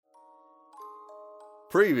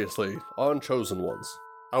Previously, on Chosen Ones,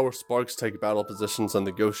 our Sparks take battle positions on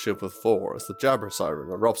the ghost ship with 4 as the Jabber Siren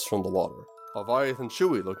erupts from the water, Aviath and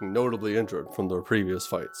Chewie looking notably injured from their previous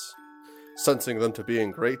fights. Sensing them to be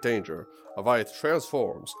in great danger, Aviath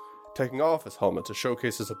transforms, taking off his helmet to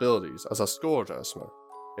showcase his abilities as a Scourge Asthma.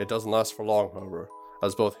 It doesn't last for long, however,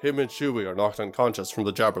 as both him and Chewie are knocked unconscious from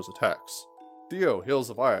the Jabber's attacks. Theo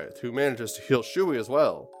heals Aviath, who manages to heal Chewie as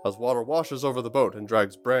well, as water washes over the boat and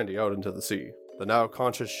drags Brandy out into the sea. The now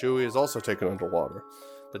conscious Chewie is also taken underwater,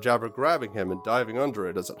 the Jabber grabbing him and diving under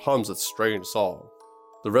it as it hums its strange song.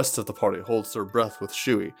 The rest of the party holds their breath with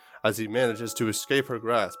Chewie as he manages to escape her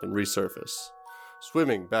grasp and resurface,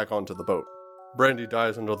 swimming back onto the boat. Brandy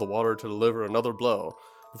dives under the water to deliver another blow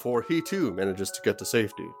before he too manages to get to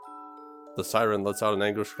safety. The siren lets out an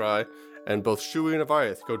anguished cry, and both Chewie and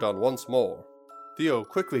Aviath go down once more. Theo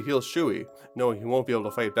quickly heals Chewie, knowing he won't be able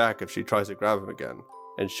to fight back if she tries to grab him again,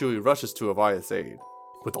 and Chewie rushes to Aviath's aid.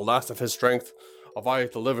 With the last of his strength,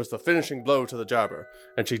 Aviath delivers the finishing blow to the Jabber,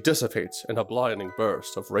 and she dissipates in a blinding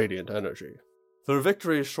burst of radiant energy. Their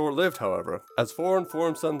victory is short-lived, however, as 4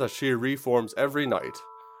 informs them that she reforms every night,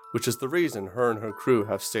 which is the reason her and her crew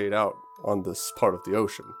have stayed out on this part of the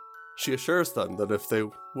ocean. She assures them that if they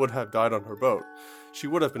would have died on her boat, she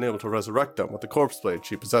would have been able to resurrect them with the corpse blade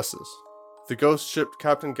she possesses. The ghost ship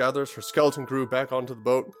captain gathers her skeleton crew back onto the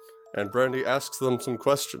boat, and Brandy asks them some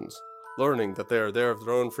questions, learning that they are there of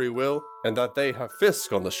their own free will, and that they have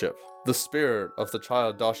Fisk on the ship, the spirit of the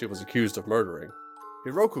child Dashi was accused of murdering.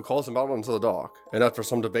 Hiroku calls him out onto the dock, and after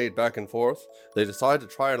some debate back and forth, they decide to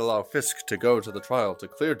try and allow Fisk to go to the trial to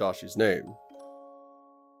clear Dashi's name.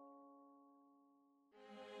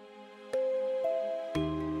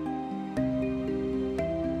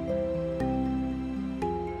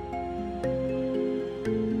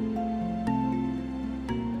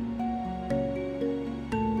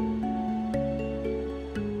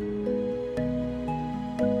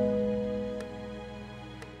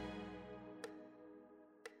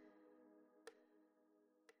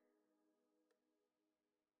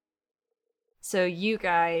 So you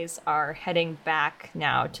guys are heading back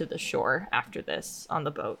now to the shore after this on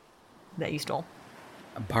the boat that you stole.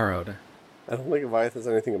 Borrowed. I don't think Aviath has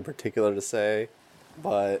anything in particular to say,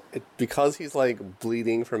 but because he's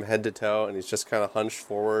bleeding from head to toe and he's just kind of hunched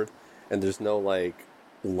forward and there's no light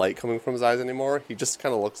coming from his eyes anymore, he just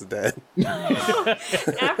kind of looks dead.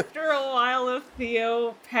 After a while of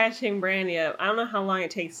Theo patching Brandy up, I don't know how long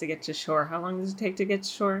it takes to get to shore. How long does it take to get to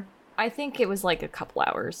shore? I think it was a couple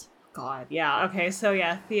hours. God, yeah. Okay, so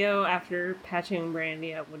yeah, Theo, after patching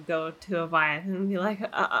Brandy up, would go to Aviath and be like,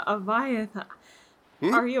 Aviath,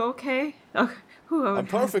 are you okay? Okay. I'm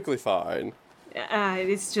perfectly fine.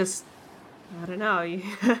 It's just, I don't know,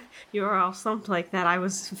 you were all slumped like that. I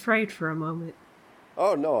was afraid for a moment.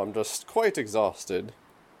 Oh no, I'm just quite exhausted.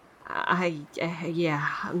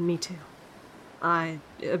 Yeah, me too.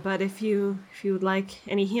 But if you would like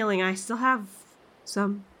any healing, I still have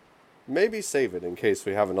some. Maybe save it in case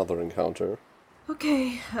we have another encounter.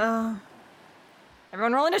 Okay,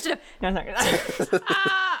 Everyone roll initiative! No, sorry.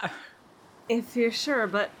 if you're sure,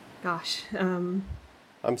 but gosh, I'm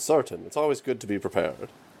certain. It's always good to be prepared.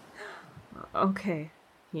 Okay.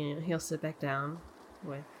 He'll sit back down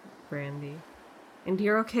with Brandy. And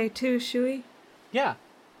you're okay too, Chewie? Yeah.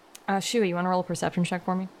 Chewie, you want to roll a perception check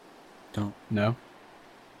for me? Don't. No?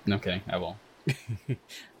 Okay, I will.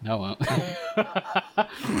 No, I won't.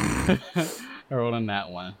 I rolled a nat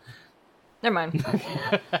 1. Never mind.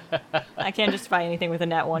 I can't justify anything with a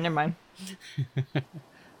nat 1. Never mind.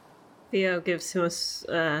 Theo gives him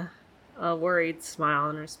a worried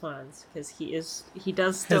smile in response because he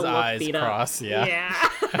does still His look eyes beat cross, up. yeah.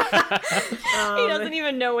 He doesn't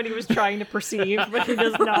even know what he was trying to perceive, but he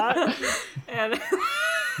does not. And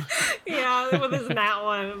yeah, with his nat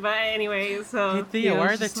 1. But anyway, so Hey, Theo,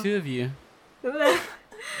 why are there 2 of you?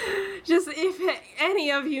 Just if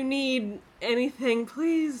any of you need anything,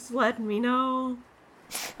 please let me know.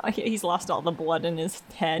 He's lost all the blood in his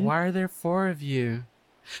head. Why are there 4 of you?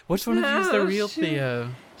 Which one of you is the real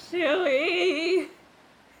Theo? Chewie.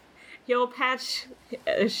 He'll patch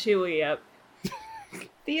Chewie up.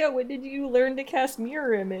 Theo, when did you learn to cast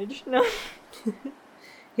mirror image? No.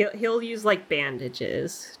 He'll use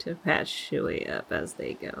bandages to patch Chewie up as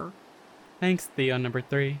they go. Thanks, Theo number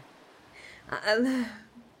 3.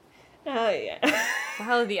 Yeah.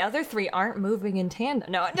 Well, the other 3 aren't moving in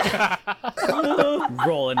tandem. No.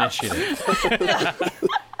 Roll initiative.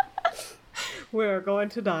 We're going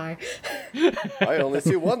to die. I only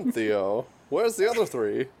see one Theo. Where's the other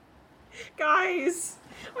 3? Guys,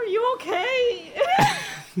 are you okay?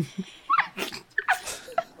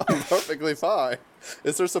 I'm perfectly fine.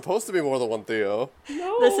 Is there supposed to be more than one Theo?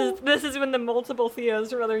 No. This is when the multiple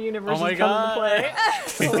Theos from other universes my come God. into play.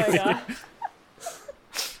 Oh my god.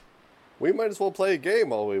 We might as well play a game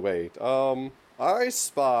while we wait. I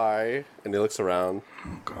spy, and he looks around.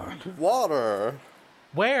 Oh, God. Water.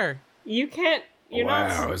 Where? You can't. You're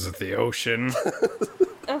Wow, not. is it the ocean?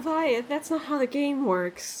 Avaya, that's not how the game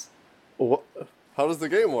works. What? How does the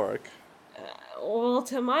game work? Well,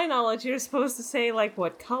 to my knowledge, you're supposed to say, like,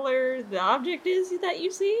 what color the object is that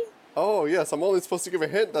you see? Oh, yes, I'm only supposed to give a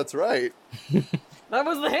hint, that's right. That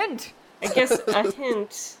was the hint. I guess a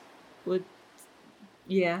hint would.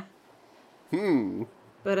 Yeah.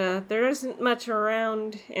 But, there isn't much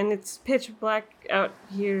around, and it's pitch black out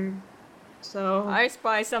here, so. I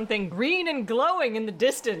spy something green and glowing in the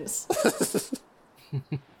distance.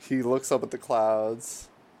 He looks up at the clouds.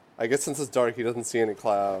 I guess since it's dark, he doesn't see any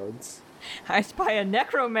clouds. I spy a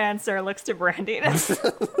necromancer, looks to Brandy. I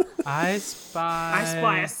spy. I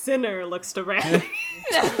spy a sinner, looks to Randy.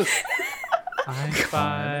 I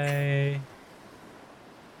spy.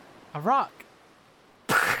 A rock.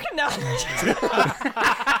 No.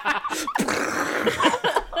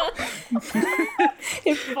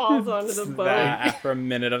 It falls onto the boat. After a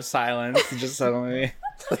minute of silence, just suddenly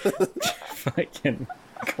fucking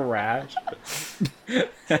crash.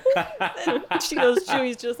 She goes,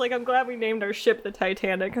 Chewie's just like, I'm glad we named our ship the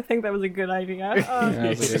Titanic. I think that was a good idea.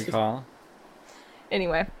 That was a good call.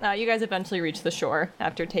 Anyway, you guys eventually reach the shore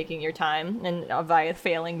after taking your time and Avaya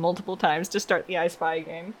failing multiple times to start the I Spy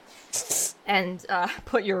game. And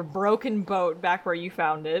put your broken boat back where you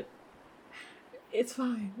found it. It's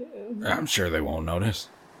fine. I'm sure they won't notice.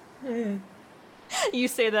 You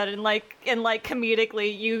say that and like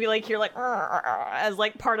comedically, you like hear like as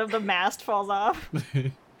like part of the mast falls off.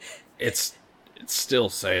 It's still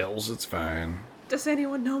sails. It's fine. Does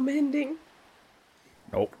anyone know mending?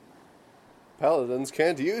 Nope. Paladins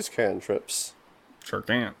can't use cantrips. Sure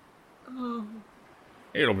can't. Oh.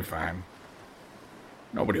 It'll be fine.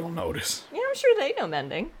 Nobody will notice. Yeah, I'm sure they know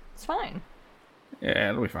mending. It's fine. Yeah,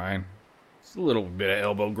 it'll be fine. Just a little bit of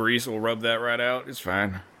elbow grease will rub that right out. It's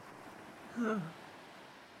fine.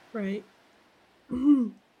 Right.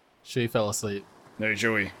 She fell asleep. Hey,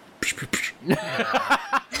 Joey.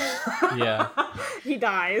 Yeah. He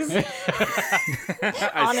dies.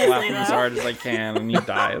 I Honestly, slap him as though. hard as I can, and he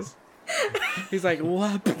dies. He's like,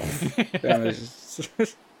 what? And it's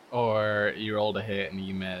just- Or you rolled a hit and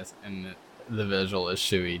you miss, and the visual is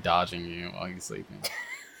Shui dodging you while you're sleeping.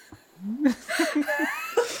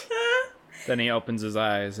 Then he opens his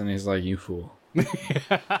eyes and he's like, you fool.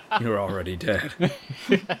 You're already dead.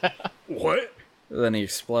 What? Then he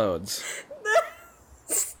explodes.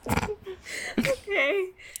 Okay.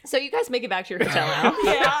 So you guys make it back to your hotel now.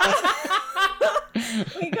 Yeah.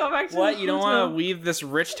 We go back to What? the You don't hotel. want to weave this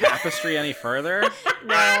rich tapestry any further?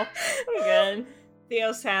 No, I'm good.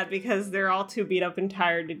 Theo's sad because they're all too beat up and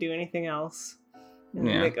tired to do anything else. And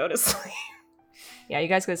then Yeah. they go to sleep. Yeah, you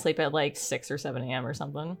guys go to sleep at like 6 or 7 a.m. or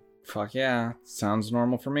something. Fuck yeah. Sounds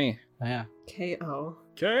normal for me. Yeah. KO.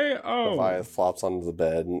 K.O. Leviath flops onto the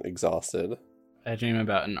bed, exhausted. I dream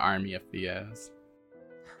about an army of Theos.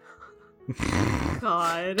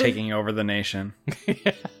 God. Taking over the nation.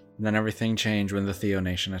 Then everything changed when the Theo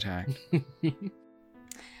Nation attacked.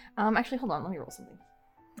 Actually, hold on. Let me roll something.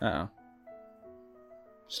 Uh-oh.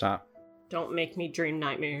 Stop. Don't make me dream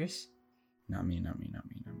nightmares. Not me, not me, not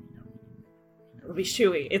me, not me, not me. It'll be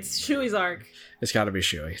Shui. It's Shui's arc. It's gotta be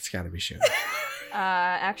Shui. It's gotta be Shui.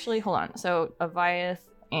 Actually, hold on. So, Aviath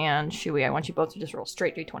and Shui, I want you both to just roll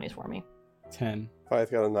straight d20s for me. 10.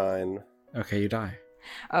 Leviath got a 9. Okay, you die.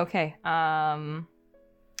 Okay. Yep.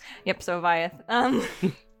 So, Aviath,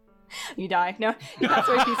 you die. No, you pass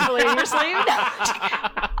away peacefully in your sleep.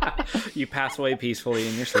 You pass away peacefully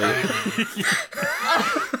in your sleep.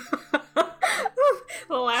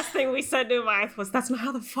 The last thing we said to Aviath was, that's not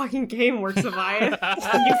how the fucking game works,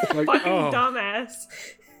 Aviath. You Like, fucking oh. dumbass.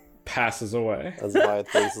 Passes away. As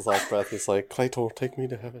Leviath takes his last breath, he's like, Claytor, take me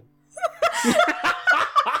to heaven.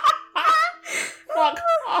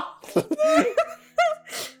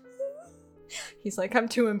 He's like, I'm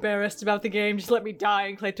too embarrassed about the game. Just let me die.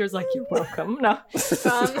 And Claytor's like, you're welcome. No.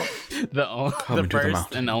 The me to the first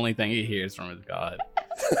mountain. and only thing he hears from his god.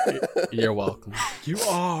 You're welcome. You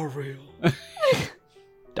are real.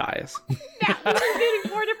 Dies. Yeah, this is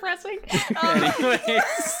getting more depressing.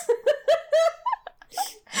 Anyways.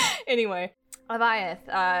 Anyway,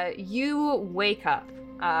 Aviath, you wake up,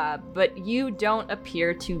 but you don't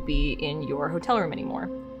appear to be in your hotel room anymore.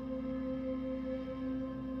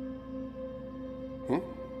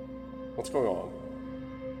 What's going on?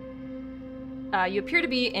 You appear to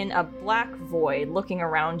be in a black void. Looking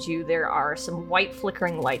around you, there are some white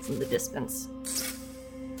flickering lights in the distance.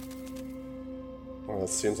 Well, it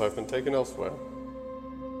seems I've been taken elsewhere.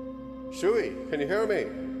 Shui, can you hear me?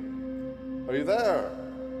 Are you there?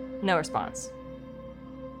 No response.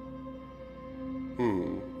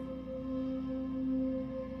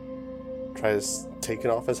 Tries taking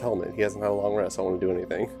off his helmet. He hasn't had a long rest. I don't want to do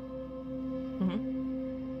anything.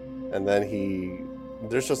 Mm-hmm. And then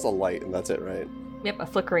there's just a light, and that's it, right? Yep, a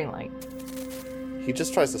flickering light. He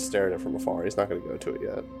just tries to stare at it from afar. He's not going to go to it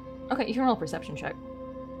yet. Okay, you can roll a perception check.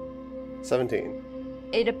 17.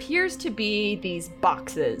 It appears to be these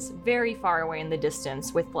boxes very far away in the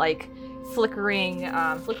distance with like flickering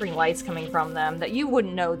lights coming from them that you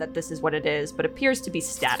wouldn't know that this is what it is, but appears to be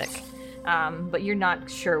static. But you're not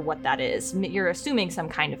sure what that is. You're assuming some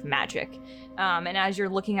kind of magic. And as you're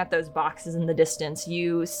looking at those boxes in the distance,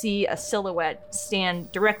 you see a silhouette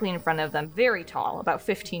stand directly in front of them, very tall, about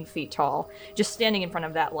 15 feet tall, just standing in front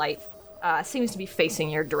of that light. Seems to be facing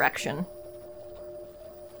your direction.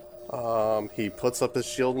 He puts up his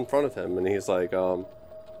shield in front of him, and he's like, who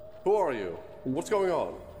are you? What's going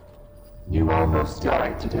on? You almost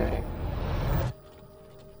died today.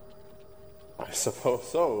 I suppose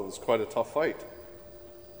so. It was quite a tough fight.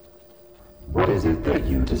 What is it that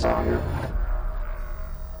you desire?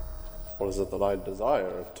 What is it that I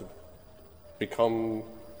desire? To become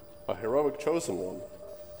a heroic chosen one.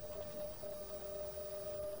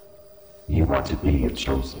 You want to be a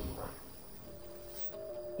chosen one?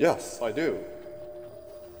 Yes, I do.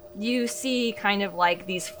 You see kind of like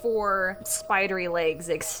these 4 spidery legs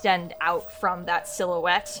extend out from that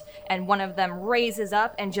silhouette, and one of them raises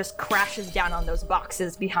up and just crashes down on those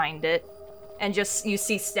boxes behind it. And just, you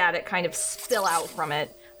see static kind of spill out from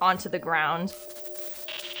it onto the ground.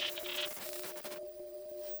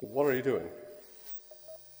 What are you doing?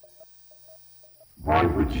 Why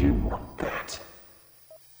would you want that?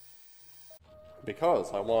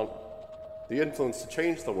 Because I want the influence to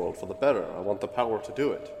change the world for the better. I want the power to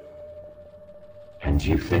do it. And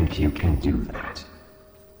you think you can do that?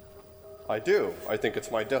 I do. I think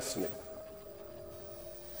it's my destiny.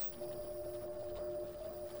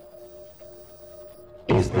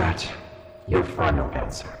 Is that your final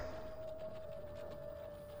answer?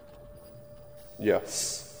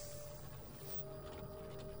 Yes.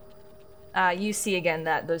 You see again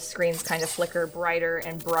that those screens kind of flicker brighter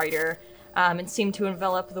and brighter, and seem to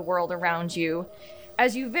envelop the world around you.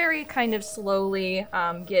 As you very kind of slowly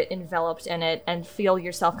get enveloped in it and feel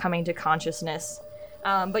yourself coming to consciousness.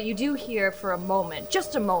 But you do hear for a moment,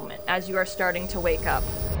 just a moment, as you are starting to wake up.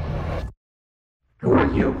 Who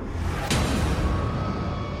are you?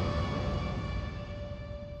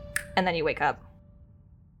 And then you wake up.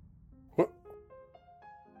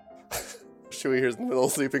 Shui hears in the middle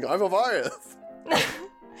of sleeping, I'm a Viath!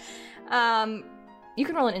 You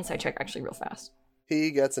can roll an insight check actually real fast.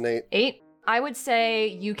 He gets an 8. 8? I would say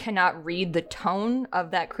you cannot read the tone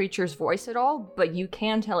of that creature's voice at all, but you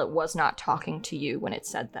can tell it was not talking to you when it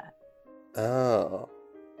said that. Oh.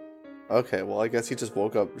 Okay, well I guess he just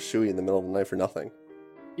woke up Shui in the middle of the night for nothing.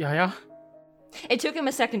 Yeah. It took him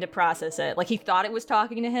a second to process it. Like, he thought it was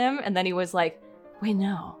talking to him, and then he was like, wait,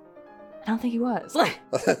 no. I don't think he was.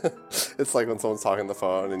 It's like when someone's talking on the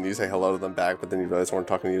phone and you say hello to them back, but then you realize when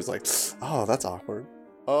talking to you is like, oh, that's awkward.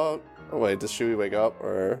 Oh, wait, does Shui wake up,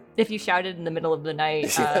 or? If you shouted in the middle of the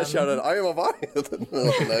night. Yeah, shouted, I am a Viath in the middle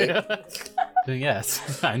of the night. Then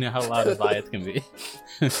yes, I know how loud a Viath can be.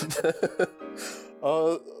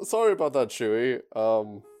 Sorry about that, Shui.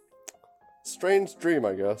 Strange dream,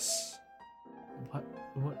 I guess. What?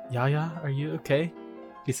 Yaya, are you okay?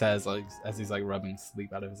 He says, like, as he's like rubbing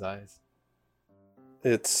sleep out of his eyes.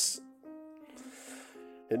 It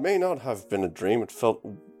may not have been a dream. It felt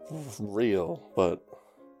real, but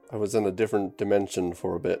I was in a different dimension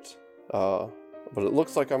for a bit. But it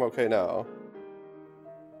looks like I'm okay now.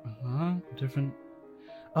 Different.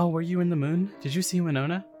 Oh, were you in the moon? Did you see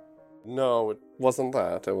Winona? No, it wasn't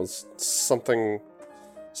that. It was something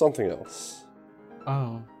else.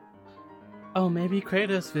 Oh, maybe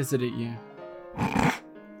Kratos visited you.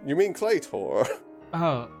 You mean Claytor?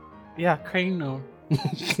 Oh, yeah, Cranor.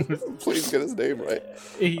 Please get his name right.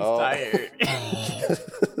 He's tired.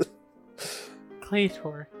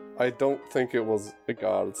 Claytor. I don't think it was a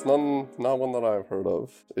god. It's not one that I've heard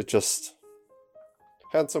of. It just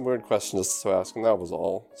had some weird questions to ask, and that was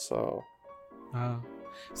all. So. Oh,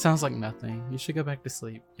 sounds like nothing. You should go back to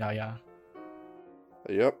sleep. Yeah.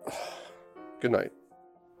 Yep. Good night.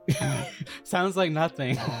 Sounds like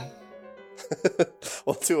nothing.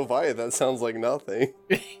 Well, to a Viath, that sounds like nothing.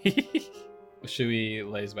 Shui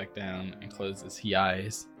lays back down and closes his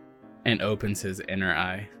eyes. and opens his inner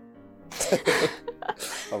eye.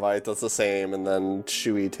 Aviath does the same, and then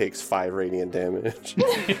Shui takes 5 radiant damage.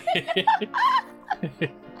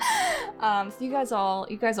 So you guys all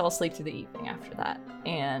sleep through the evening after that,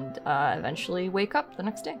 and eventually wake up the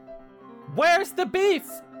next day. Where's the beef?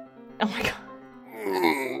 Oh my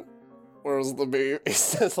god. Where's the beef? He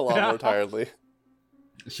says a lot more tiredly.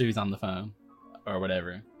 Shui's on the phone. Or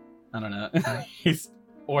whatever. I don't know. He's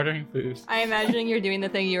ordering food. I'm imagining you're doing the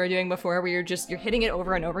thing you were doing before, where you're hitting it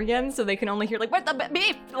over and over again, so they can only hear like, "Where's the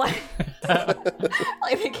beef?" Like,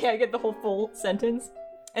 like they can't get the whole full sentence.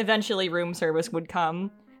 Eventually, room service would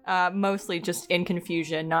come, mostly just in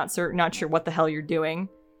confusion, not sure what the hell you're doing,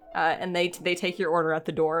 and they take your order at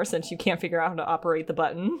the door since you can't figure out how to operate the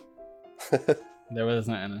button. There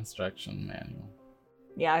wasn't an instruction manual.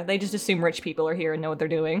 Yeah, they just assume rich people are here and know what they're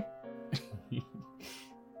doing.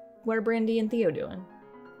 What are Brandy and Theo doing?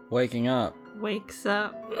 Waking up. Wakes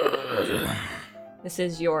up. This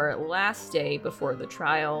is your last day before the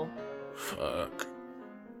trial. Fuck.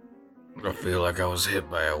 I feel like I was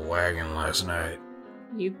hit by a wagon last night.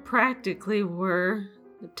 You practically were.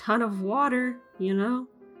 A ton of water, you know?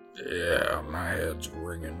 Yeah, my head's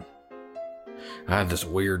ringing. I had this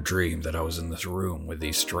weird dream that I was in this room with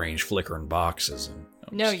these strange flickering boxes and...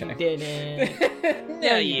 No, you didn't.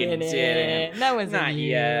 No, you didn't. That wasn't Not you.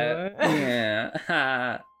 yet.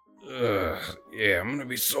 Yeah. Yeah, I'm gonna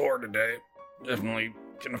be sore today. Definitely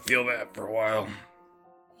gonna feel that for a while.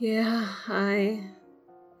 Yeah,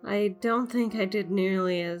 I don't think I did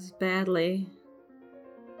nearly as badly.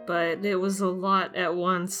 But it was a lot at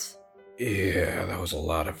once. Yeah, that was a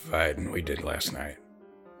lot of fighting we did last night.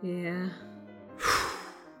 Yeah.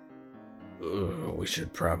 We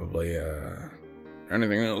should probably,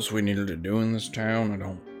 anything else we needed to do in this town? I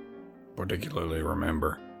don't particularly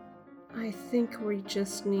remember. I think we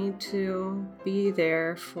just need to be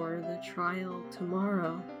there for the trial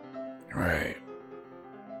tomorrow. Right.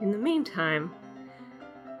 In the meantime,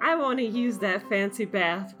 I want to use that fancy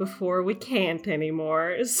bath before we can't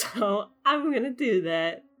anymore, so I'm gonna do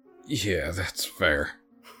that. Yeah, that's fair.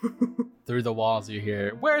 Through the walls you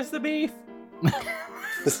hear, "Where's the beef?"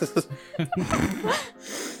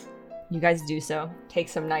 You guys do so. Take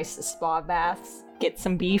some nice spa baths, get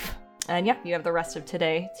some beef, and yeah, you have the rest of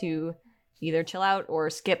today to either chill out or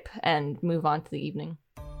skip and move on to the evening.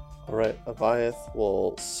 Alright, Aviath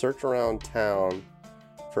will search around town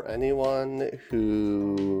for anyone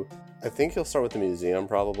who... I think he'll start with the museum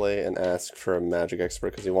probably and ask for a magic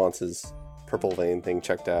expert because he wants his purple vein thing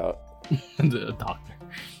checked out. The doctor.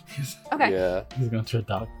 Okay. Yeah. He's going to a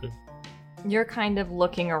doctor. You're kind of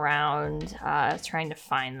looking around, trying to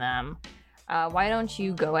find them. Why don't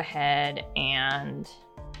you go ahead and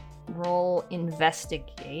roll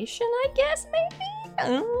investigation, I guess, maybe?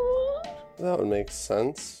 That would make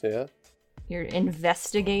sense, yeah. You're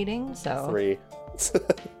investigating, so... 3.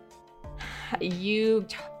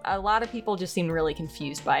 A lot of people just seem really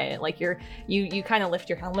confused by it. Like you kind of lift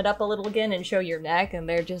your helmet up a little again and show your neck, and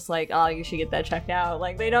they're just like, "Oh, you should get that checked out."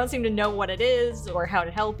 Like they don't seem to know what it is or how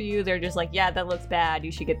to help you. They're just like, "Yeah, that looks bad.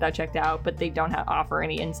 You should get that checked out," but they don't offer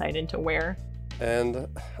any insight into where. And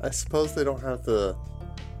I suppose they don't have the...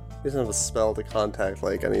 He doesn't have a spell to contact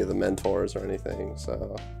like any of the mentors or anything,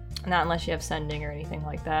 so... Not unless you have sending or anything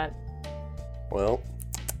like that. Well,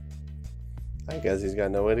 I guess he's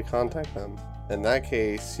got no way to contact them. In that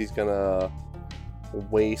case, he's gonna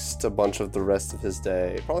waste a bunch of the rest of his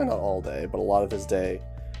day, probably not all day, but a lot of his day,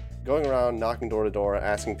 going around knocking door to door,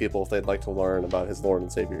 asking people if they'd like to learn about his Lord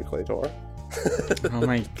and Savior Claytor. Oh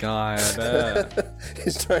my god.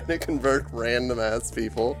 He's trying to convert random ass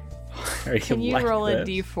people. Can you like roll a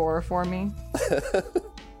this? d4 for me?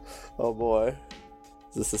 Oh boy.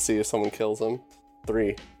 Is this to see if someone kills him?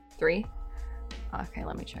 3. 3? Okay,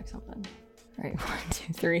 let me check something. Alright, 1,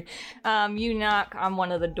 2, 3. You knock on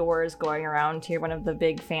one of the doors going around to one of the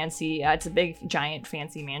big fancy, it's a big, giant,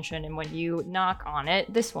 fancy mansion, and when you knock on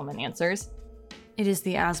it, this woman answers. It is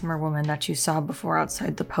the Asmer woman that you saw before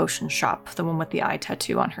outside the potion shop, the one with the eye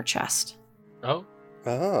tattoo on her chest. Oh,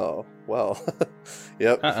 Oh, well.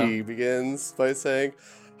 Yep, Uh-oh. He begins by saying,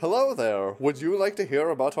 "Hello there, would you like to hear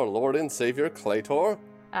about our Lord and Savior Claytor?"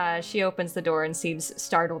 She opens the door and seems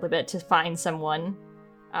startled a bit to find someone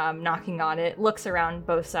knocking on it, looks around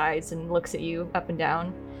both sides and looks at you up and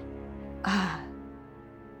down.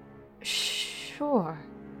 Sure.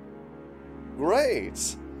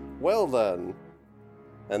 Great! Well then.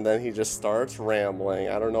 And then he just starts rambling.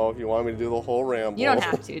 I don't know if you want me to do the whole ramble. You don't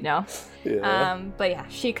have to, no. Yeah. But yeah,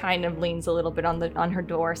 she kind of leans a little bit on her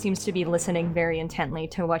door, seems to be listening very intently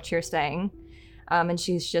to what you're saying. And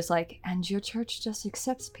she's just like, "And your church just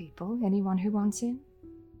accepts people, anyone who wants in?"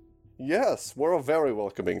 Yes, we're a very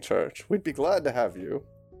welcoming church. We'd be glad to have you.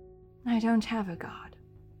 I don't have a god.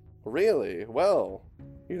 Really? Well,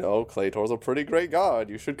 you know, Claytor's a pretty great god.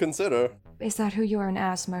 You should consider. Is that who you're an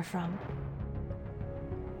Asmer from?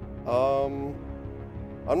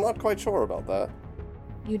 I'm not quite sure about that.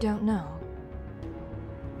 You don't know.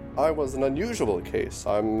 I was an unusual case.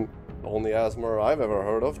 I'm the only Asmer I've ever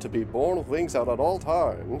heard of to be born with wings out at all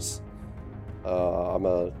times. I'm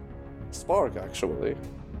a spark, actually.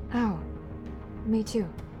 Oh, me too.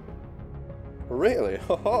 Really?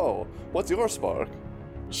 Oh, what's your spark?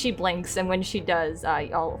 She blinks, and when she does,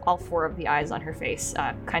 all four of the eyes on her face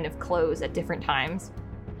kind of close at different times.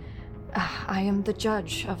 I am the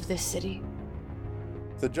judge of this city.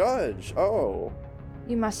 The judge? Oh.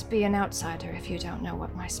 You must be an outsider if you don't know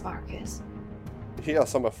what my spark is.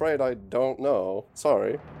 Yes, I'm afraid I don't know.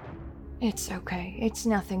 Sorry. It's okay. It's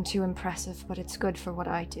nothing too impressive, but it's good for what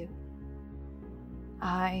I do.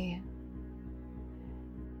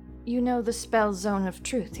 You know the spell Zone of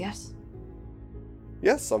Truth, yes?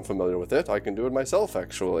 Yes, I'm familiar with it. I can do it myself,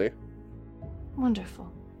 actually.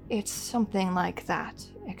 Wonderful. It's something like that,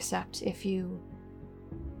 except if you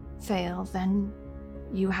fail, then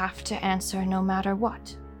you have to answer no matter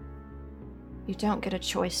what. You don't get a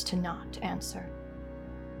choice to not answer.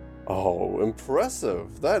 Oh,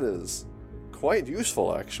 impressive. That is quite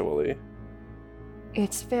useful, actually.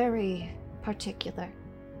 It's very particular.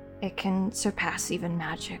 It can surpass even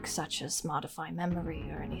magic, such as modify memory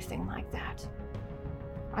or anything like that.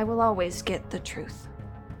 I will always get the truth.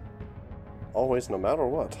 Always, no matter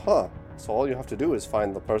what, huh? So all you have to do is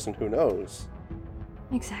find the person who knows.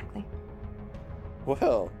 Exactly.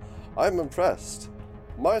 Well, I'm impressed.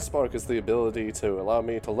 My spark is the ability to allow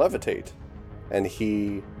me to levitate. And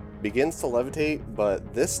he begins to levitate,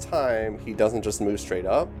 but this time he doesn't just move straight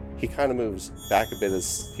up. He kind of moves back a bit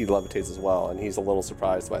as he levitates as well, and he's a little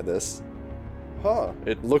surprised by this. Huh,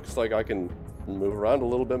 it looks like I can move around a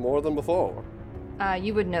little bit more than before.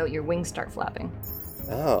 You would note your wings start flapping.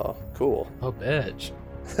 Oh, cool. Oh, bitch.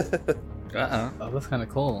 Uh-oh. Oh, that's kind of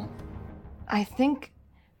cool. I think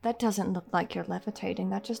that doesn't look like you're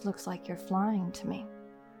levitating. That just looks like you're flying to me.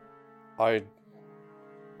 I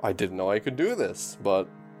didn't know I could do this, but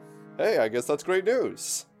hey, I guess that's great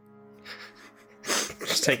news.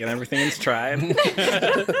 Just taking everything in stride.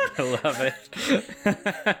 I love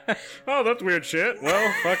it. Oh, that's weird shit.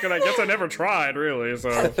 Well, fucking, I guess I never tried, really,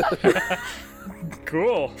 so.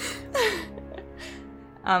 Cool.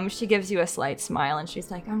 She gives you a slight smile and she's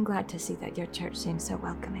like, I'm glad to see that your church seems so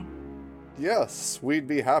welcoming. Yes, we'd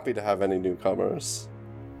be happy to have any newcomers.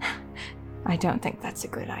 I don't think that's a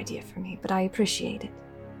good idea for me, but I appreciate it.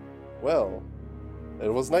 Well, it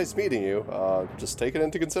was nice meeting you. Just take it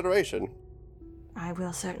into consideration. I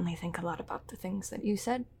will certainly think a lot about the things that you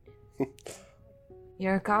said.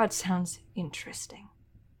 Your god sounds interesting.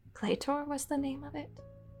 Claytor was the name of it?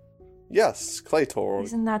 Yes, Claytor.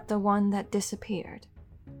 Isn't that the one that disappeared?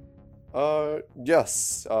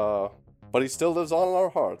 Yes, but he still lives on in our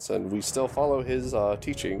hearts, and we still follow his,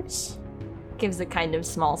 teachings. Gives a kind of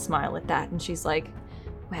small smile at that, and she's like,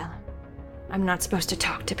 well, I'm not supposed to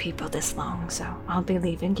talk to people this long, so I'll be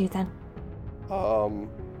leaving you then.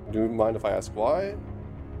 Do you mind if I ask why?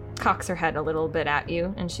 Cocks her head a little bit at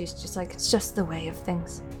you, and she's just like, it's just the way of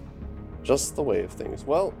things. Just the way of things.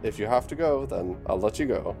 Well, if you have to go, then I'll let you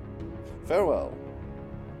go. Farewell.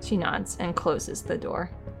 She nods and closes the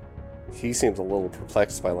door. He seems a little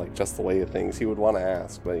perplexed by, just the way of things. He would want to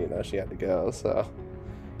ask, but, she had to go, so...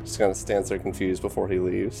 Just kind of stands there confused before he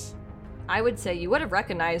leaves. I would say you would have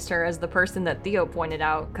recognized her as the person that Theo pointed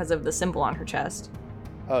out because of the symbol on her chest.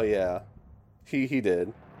 Oh, yeah. He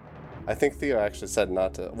did. I think Theo actually said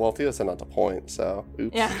not to... Well, Theo said not to point, so...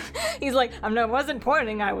 Oops. Yeah, he's like, I wasn't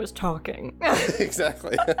pointing, I was talking.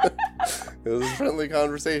 Exactly. It was a friendly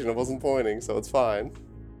conversation, it wasn't pointing, so it's fine.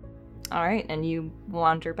 Alright, and you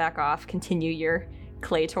wander back off, continue your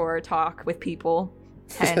Claytor talk with people,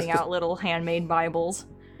 handing out little handmade Bibles.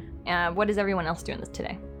 What is everyone else doing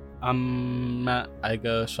today? I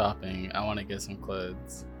go shopping. I want to get some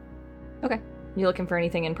clothes. Okay. You looking for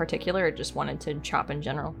anything in particular, or just wanted to shop in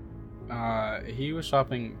general? He was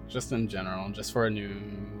shopping just in general, just for a new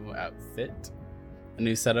outfit, a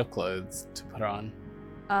new set of clothes to put on.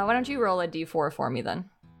 Why don't you roll a d4 for me then?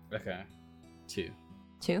 Okay. 2.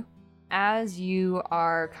 2. As you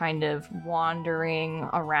are kind of wandering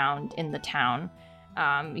around in the town,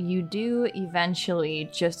 you do eventually,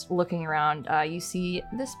 just looking around, you see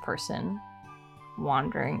this person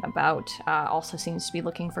wandering about, also seems to be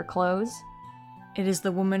looking for clothes. It is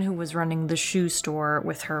the woman who was running the shoe store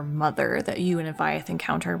with her mother that you and Aviath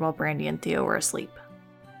encountered while Brandy and Theo were asleep.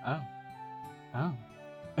 Oh.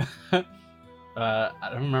 I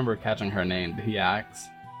don't remember catching her name. Did he ask?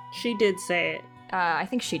 She did say it. I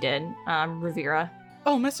think she did. Rivera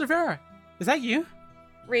Oh, Mr. Vera, is that you?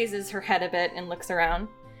 raises her head a bit and looks around,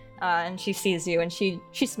 and she sees you, and she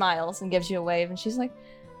smiles and gives you a wave, and she's like,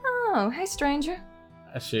 "Oh, hey, stranger.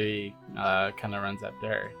 She kind of runs up to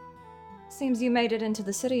her. Seems you made it into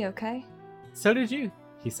the city, okay?" So did you,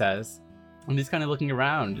 he says. And he's kind of looking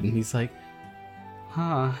around, and he's like,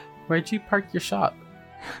 huh, where'd you park your shop?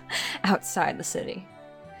 Outside the city.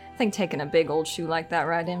 Think taking a big old shoe like that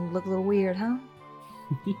right in would look a little weird, huh?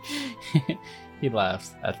 He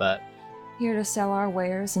laughs at that. Here to sell our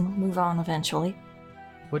wares and move on eventually.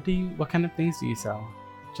 What kind of things do you sell?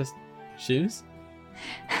 Just shoes?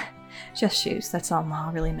 Just shoes, that's all Ma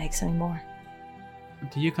really makes anymore.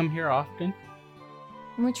 Do you come here often?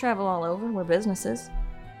 And we travel all over, we're businesses.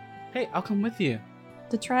 Hey, I'll come with you.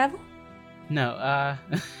 To travel? No,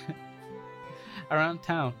 around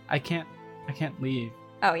town. I can't leave.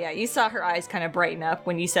 Oh yeah, you saw her eyes kind of brighten up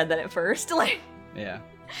when you said that at first. Like, Yeah.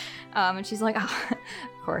 and she's like, "Oh,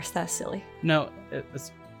 of course, that's silly." No,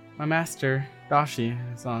 it's my master, Dashi,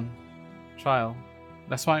 is on trial.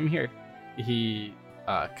 That's why I'm here. He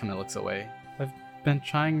kind of looks away. I've been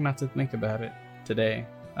trying not to think about it today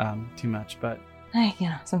too much, but Hey,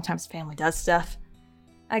 sometimes family does stuff.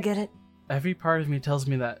 I get it. every part of me tells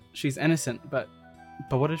me that she's innocent, but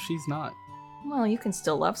what if she's not? Well, you can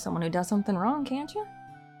still love someone who does something wrong, can't you?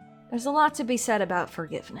 There's a lot to be said about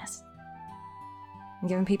forgiveness. And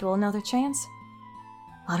giving people another chance?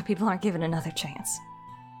 A lot of people aren't given another chance.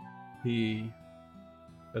 He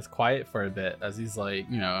is quiet for a bit as he's like,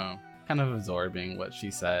 kind of absorbing what she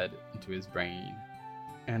said into his brain.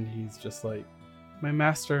 And he's just like, my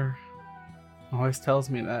master always tells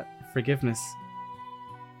me that forgiveness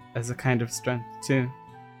is a kind of strength too.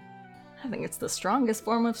 I think it's the strongest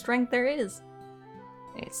form of strength there is.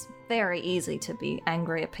 It's very easy to be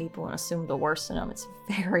angry at people and assume the worst in them. It's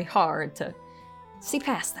very hard to see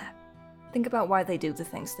past that. Think about why they do the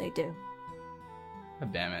things they do.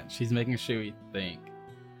 God damn it, she's making Shui think.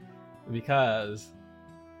 Because,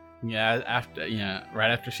 right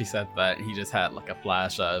after she said that, he just had like a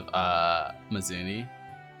flash of Mizuni.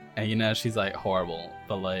 And she's like horrible,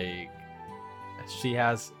 but like, she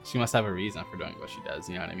must have a reason for doing what she does,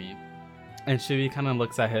 you know what I mean? And Shui kind of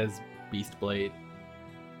looks at his beast blade.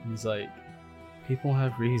 And he's like, people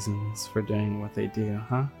have reasons for doing what they do,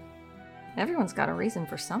 huh? Everyone's got a reason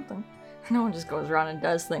for something. No one just goes around and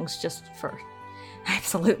does things just for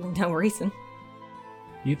absolutely no reason.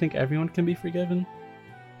 You think everyone can be forgiven?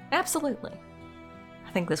 Absolutely.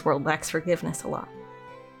 I think this world lacks forgiveness a lot.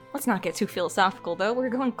 Let's not get too philosophical, though. We're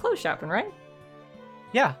going clothes shopping, right?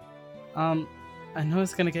 Yeah. I know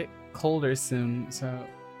it's gonna get colder soon, so...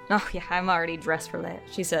 Oh, yeah, I'm already dressed for that,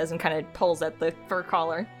 she says, and kind of pulls at the fur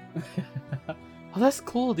collar. Oh, that's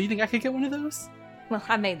cool. Do you think I could get one of those? Well,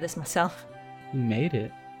 I made this myself. You made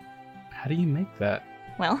it. How do you make that?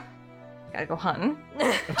 Well, gotta go hunting.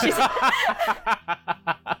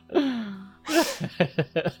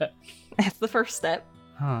 That's the first step.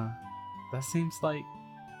 Huh. That seems like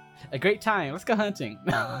a great time. Let's go hunting.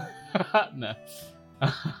 No.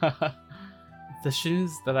 The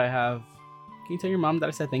shoes that I have. Can you tell your mom that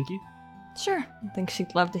I said thank you? Sure, I think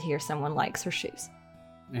she'd love to hear someone likes her shoes.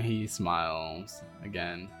 And he smiles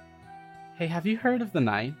again. Hey, have you heard of the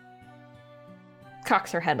Nine?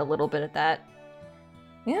 Cocks her head a little bit at that.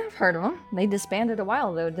 Yeah, I've heard of them. They disbanded a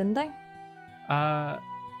while ago, didn't they?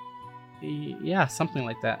 Yeah, something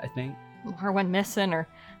like that, I think. Or went missing, or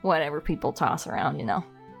whatever people toss around,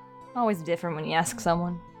 Always different when you ask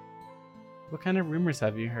someone. What kind of rumors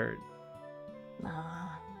have you heard?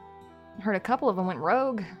 I heard a couple of them went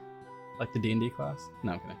rogue. Like the D&D class?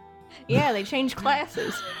 No, I'm kidding. Yeah, they changed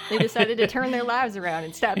classes. They decided to turn their lives around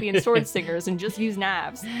and stop being sword singers and just use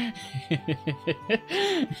knives.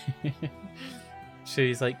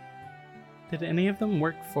 She's like, did any of them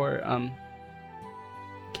work for,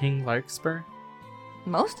 King Larkspur?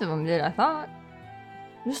 Most of them did, I thought.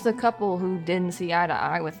 Just a couple who didn't see eye to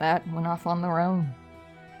eye with that and went off on their own.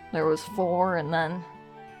 There was 4, and then...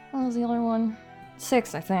 what was the other one?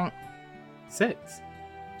 6, I think. 6?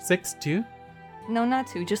 6 too? No, not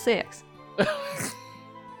 2, just 6.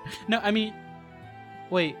 No, I mean...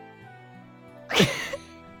 Wait.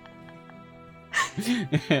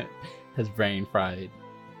 His brain fried.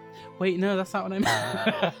 Wait, no, that's not what I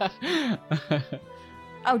meant.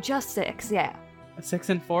 Oh, just 6, yeah. 6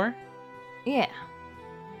 and 4? Yeah.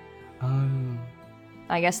 Oh.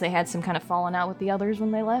 I guess they had some kind of falling out with the others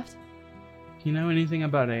when they left. You know anything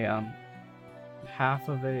about a, half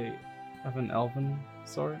of an elven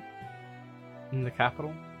sword in the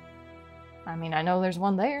capital? I mean, I know there's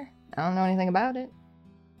one there. I don't know anything about it.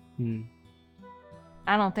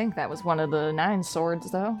 I don't think that was one of the 9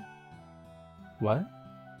 swords, though. What?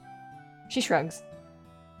 She shrugs.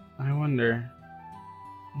 I wonder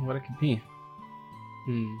what it could be.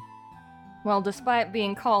 Well, despite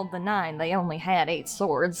being called the 9, they only had 8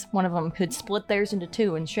 swords. One of them could split theirs into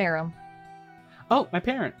 2 and share them. Oh, my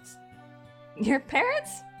parents. Your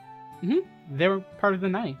parents? They were part of the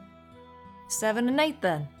 9. 7 and 8,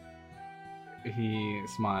 then. He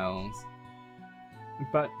smiles.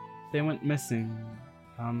 But they went missing,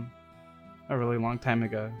 a really long time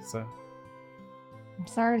ago, so... I'm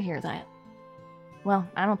sorry to hear that. Well,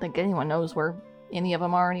 I don't think anyone knows where any of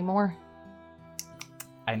them are anymore.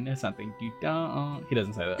 I know something you don't. He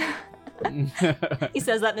doesn't say that. He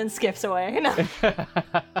says that and then skips away. No.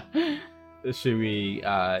 Should we,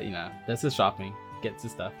 does his shopping, gets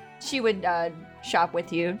his stuff. She would shop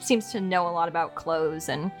with you, seems to know a lot about clothes,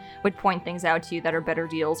 and would point things out to you that are better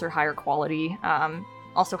deals or higher quality.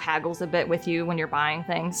 Also haggles a bit with you when you're buying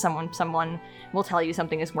things. Someone will tell you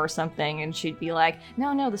something is worth something, and she'd be like,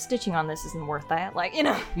 no, the stitching on this isn't worth that. Like, you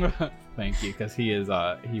know. Thank you, because he is,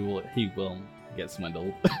 he will get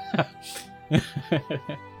swindled.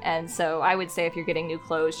 And so I would say if you're getting new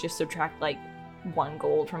clothes, just subtract like 1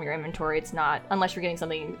 gold from your inventory. It's not, unless you're getting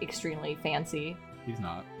something extremely fancy. He's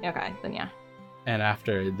not. Okay, then yeah. And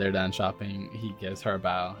after they're done shopping, he gives her a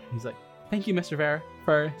bow. He's like, thank you, Mr. Vera,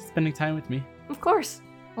 for spending time with me. Of course.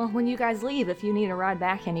 Well, when you guys leave, if you need a ride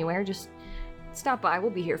back anywhere, just stop by.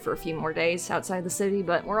 We'll be here for a few more days outside the city,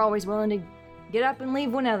 but we're always willing to get up and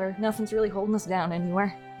leave whenever. Nothing's really holding us down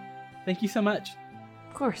anywhere. Thank you so much.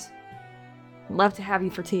 Of course. Love to have you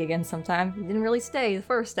for tea again sometime. You didn't really stay the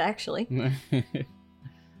first, actually.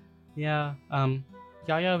 Yeah,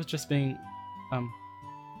 Yaya was just being,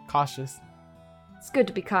 cautious. It's good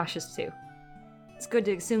to be cautious, too. It's good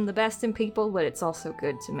to assume the best in people, but it's also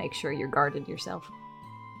good to make sure you're guarded yourself.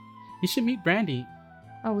 You should meet Brandy.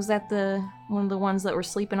 Oh, was that one of the ones that were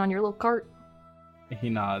sleeping on your little cart? He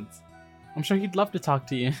nods. I'm sure he'd love to talk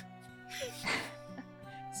to you.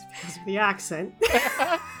 Supposed to be the accent.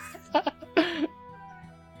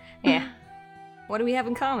 Yeah. What do we have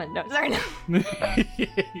in common? No, sorry, no.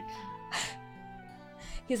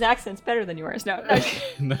 His accent's better than yours. No.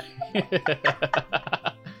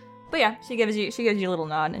 But yeah, she gives you a little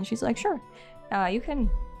nod, and she's like, "Sure, you can.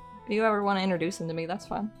 If you ever want to introduce him to me, that's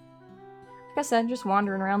fine." Like I said, just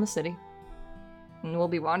wandering around the city, and we'll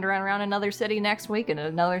be wandering around another city next week, and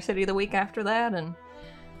another city the week after that, and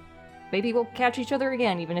maybe we'll catch each other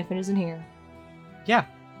again, even if it isn't here. Yeah.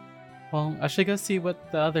 Well, I should go see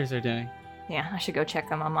what the others are doing. Yeah, I should go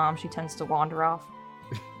check on my mom. She tends to wander off.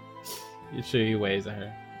 He waves at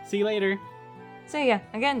her. See you later. See ya.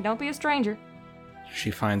 Again, don't be a stranger.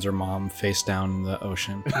 She finds her mom face down in the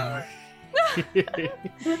ocean.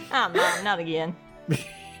 Mom, not again.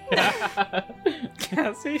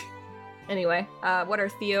 Cassie? Anyway, what are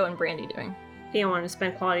Theo and Brandy doing? He wanted to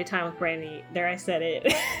spend quality time with Brandy. There, I said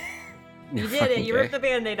it. You did it. You ripped the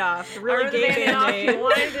Band-Aid off. The really Or the gay Band-Aid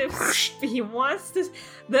Band-Aid. off. He wants to.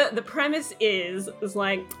 The premise is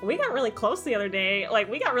like, we got really close the other day. Like,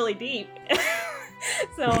 we got really deep.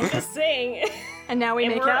 So I'm just saying. And now we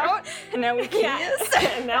And make we're- out. And now we kiss.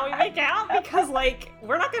 Yeah. And now we make out because, like,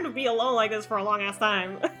 we're not going to be alone like this for a long ass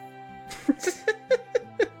time.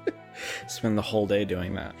 Spend the whole day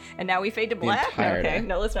doing that. And now we fade to black. entire Okay, day.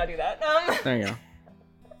 no, let's not do that. There you go.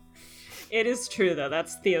 It is true, though.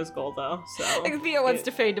 That's Theo's goal, though. So Theo wants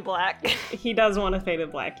to fade to black. he does want to fade to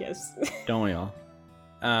black, yes. Don't we all?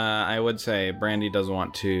 I would say Brandy does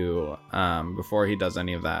want to, before he does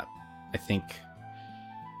any of that, I think,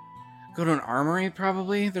 go to an armory,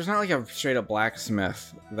 probably? There's not like a straight-up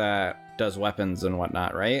blacksmith that does weapons and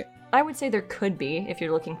whatnot, right? I would say there could be if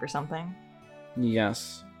you're looking for something.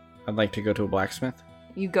 Yes. I'd like to go to a blacksmith.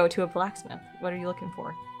 You go to a blacksmith. What are you looking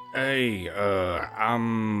for? Hey,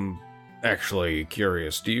 I'm actually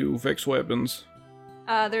curious. Do you fix weapons?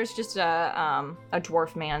 There's just a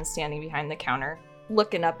dwarf man standing behind the counter,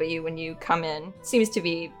 looking up at you when you come in. Seems to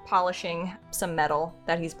be polishing some metal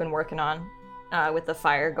that he's been working on, with the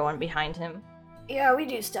fire going behind him. Yeah, we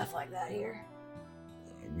do stuff like that here.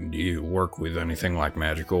 Do you work with anything like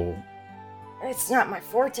magical? It's not my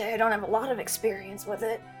forte. I don't have a lot of experience with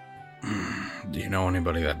it. Do you know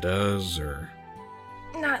anybody that does, or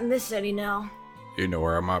Not in this city, no. do you know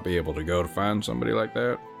where I might be able to go to find somebody like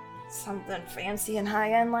that? Something fancy and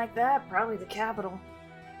high-end like that, probably the capital.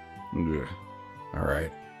 Ugh. All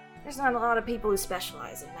right. There's not a lot of people who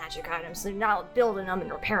specialize in magic items. They're not building them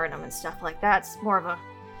and repairing them and stuff like that. It's more of a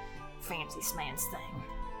fancy schman's thing.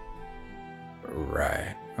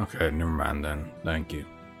 Right. Okay, never mind then. Thank you.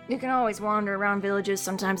 You can always wander around villages.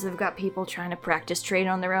 Sometimes they've got people trying to practice trade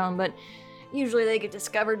on their own, but usually they get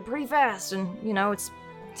discovered pretty fast, and, it's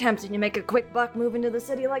tempting to make a quick buck moving to the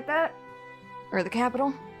city like that. Or the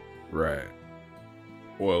capital. Right.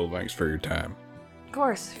 Well, thanks for your time. Of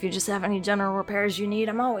course, if you just have any general repairs you need,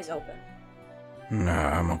 I'm always open.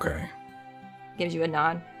 Nah, I'm okay. Gives you a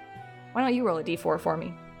nod. Why don't you roll a d4 for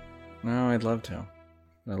me? No, I'd love to.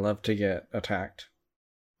 I'd love to get attacked.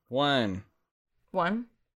 1. 1.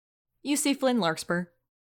 You see Flynn Larkspur.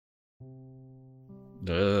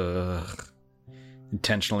 Ugh.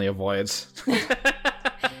 Intentionally avoids.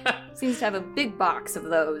 Seems to have a big box of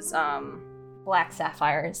those, black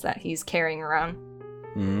sapphires that he's carrying around.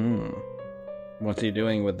 What's he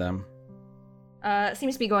doing with them?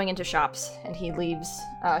 Seems to be going into shops, and he leaves,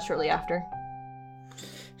 shortly after.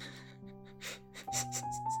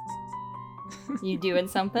 You doing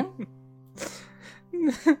something?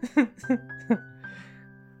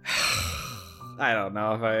 I don't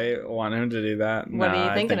know if I want him to do that. What No, are you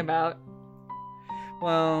I thinking think- about?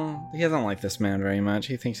 Well, he doesn't like this man very much.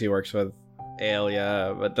 He thinks he works with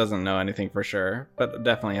Aelia, but doesn't know anything for sure. But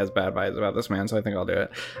definitely has bad vibes about this man, so I think I'll do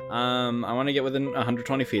it. I want to get within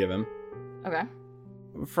 120 feet of him. Okay.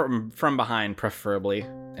 From behind, preferably.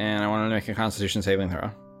 And I want to make a Constitution saving throw.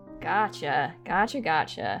 Gotcha.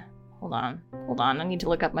 Hold on. I need to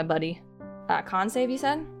look up my buddy. Con save, you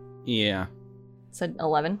said? Yeah. Said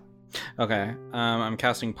 11. Okay. I'm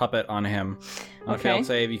casting Puppet on him. On a Okay. failed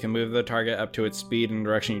save, you can move the target up to its speed and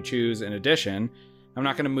direction you choose. In addition, I'm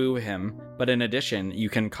not going to move him, but in addition, you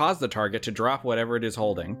can cause the target to drop whatever it is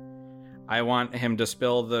holding. I want him to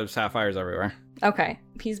spill the sapphires everywhere. Okay.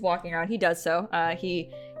 He's walking around. He does so. He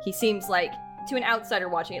seems like, to an outsider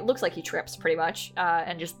watching, it looks like he trips pretty much.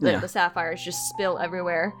 And just the sapphires just spill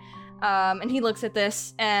everywhere. And he looks at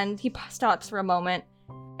this, and he stops for a moment.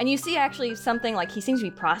 And you see actually something, like he seems to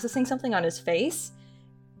be processing something on his face.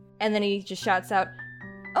 And then he just shouts out,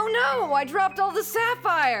 "Oh no, I dropped all the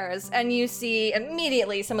sapphires!" And you see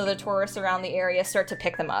immediately some of the tourists around the area start to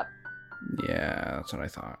pick them up. Yeah, that's what I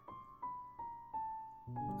thought.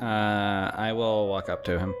 I will walk up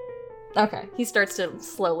to him. Okay, he starts to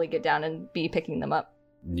slowly get down and be picking them up.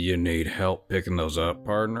 You need help picking those up,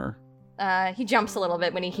 partner? He jumps a little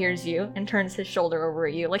bit when he hears you and turns his shoulder over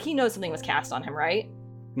at you. Like he knows something was cast on him, right?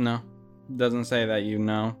 No. Doesn't say that you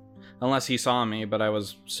know. Unless he saw me, but I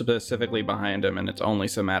was specifically behind him and it's only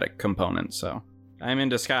somatic components, so. I'm in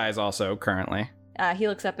disguise also, currently. He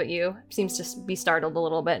looks up at you, seems to be startled a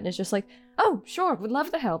little bit, and is just like, "Oh, sure, would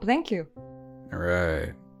love the help, thank you."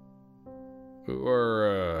 Right. Who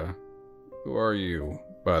are you,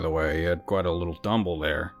 by the way? You had quite a little tumble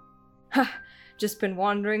there. Ha, just been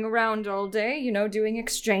wandering around all day, doing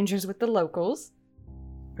exchanges with the locals.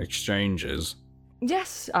 Exchanges.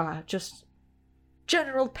 Yes, just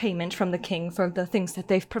general payment from the king for the things that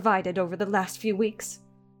they've provided over the last few weeks.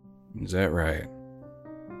 Is that right?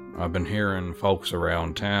 I've been hearing folks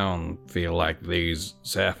around town feel like these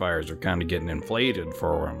sapphires are kind of getting inflated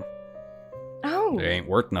for them. Oh, They ain't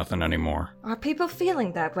worth nothing anymore. are people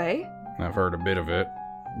feeling that way? I've heard a bit of it.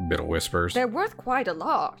 A bit of whispers. They're worth quite a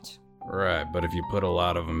lot. Right, but if you put a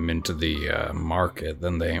lot of them into the market,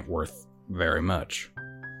 then they ain't worth very much.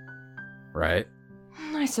 Right?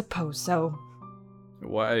 I suppose so.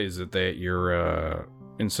 Why is it that you're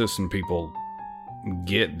insisting people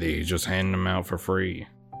get these, just handing them out for free?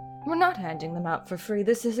 We're not handing them out for free.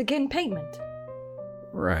 This is again payment.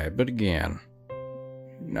 Right, but again,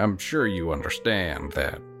 I'm sure you understand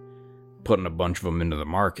that putting a bunch of them into the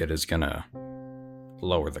market is gonna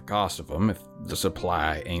lower the cost of them if the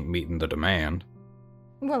supply ain't meeting the demand.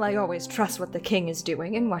 Well, I always trust what the king is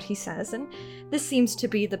doing and what he says, and this seems to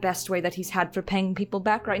be the best way that he's had for paying people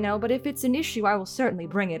back right now, but if it's an issue, I will certainly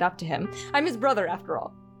bring it up to him. I'm his brother, after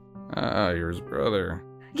all. Ah, you're his brother.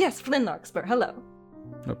 Yes, Flynn Larkspur, hello.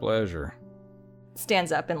 A pleasure.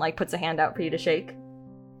 Stands up and, puts a hand out for you to shake.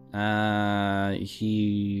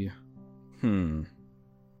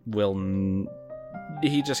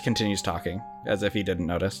 He just continues talking, as if he didn't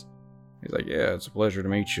notice. He's like, yeah, it's a pleasure to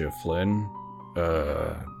meet you, Flynn.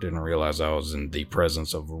 Didn't realize I was in the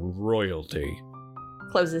presence of royalty.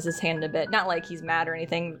 Closes his hand a bit, not like he's mad or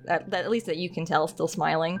anything, at least that you can tell, still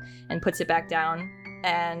smiling, and puts it back down,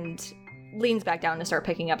 and leans back down to start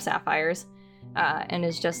picking up sapphires, and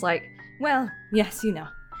is just like, well, yes,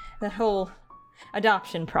 the whole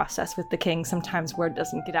adoption process with the king, sometimes word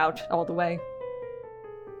doesn't get out all the way.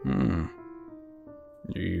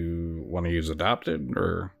 You want to use adopted,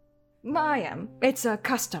 or I am. It's a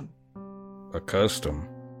custom. a custom?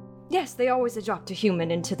 Yes, they always adopt a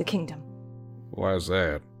human into the kingdom. Why is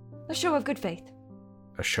that? A show of good faith.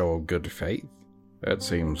 A show of good faith? That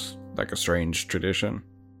seems like a strange tradition.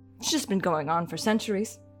 It's just been going on for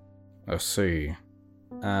centuries. I see.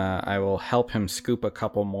 I will help him scoop a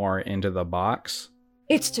couple more into the box.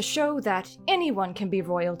 It's to show that anyone can be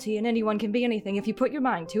royalty and anyone can be anything if you put your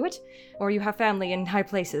mind to it, or you have family in high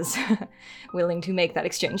places willing to make that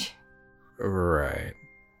exchange. Right.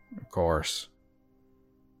 Of course.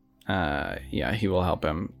 Yeah, he will help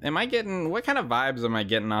him. What kind of vibes am I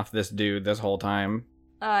getting off this dude this whole time?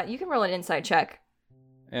 You can roll an insight check.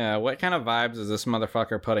 Yeah, what kind of vibes is this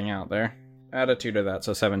motherfucker putting out there? Add a 2 to that,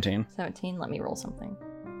 so 17. 17, let me roll something.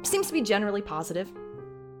 Seems to be generally positive.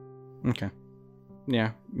 Okay.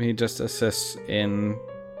 Yeah, he just assists in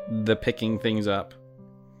the picking things up.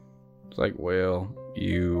 It's like, well,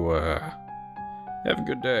 you, have a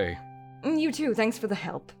good day. You too, thanks for the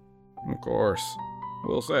help. Of course.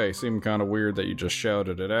 Will say, seemed kind of weird that you just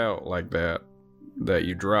shouted it out like that. That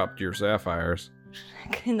you dropped your sapphires.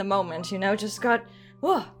 In the moment, just got,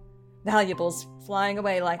 valuables flying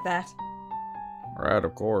away like that. Right,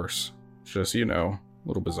 of course. It's just, a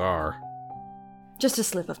little bizarre. Just a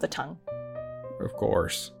slip of the tongue. Of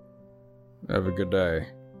course. Have a good day.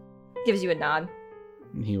 Gives you a nod.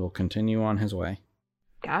 He will continue on his way.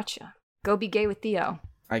 Gotcha. Go be gay with Theo.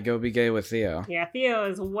 I go be gay with Theo. Yeah, Theo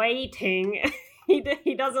is waiting.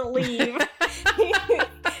 He doesn't leave.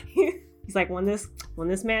 He's like, when this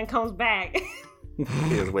man comes back.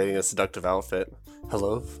 He is waiting a seductive outfit.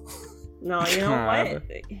 Hello? No, you know what?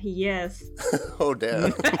 Yes. Oh,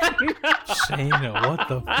 damn. Shayna, what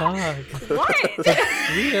the fuck? What?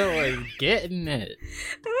 Theo is getting it.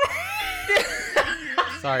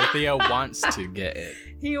 Sorry, Theo wants to get it.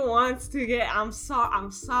 He wants to get. I'm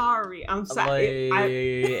sorry. Like,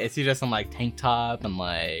 is he just in like tank top and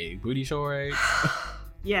like booty shorts?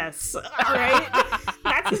 Yes. Right?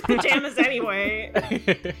 That's his pajamas anyway.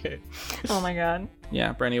 Oh my god.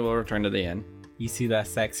 Yeah, Brenny will return to the inn. You see that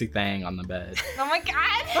sexy thing on the bed. Oh my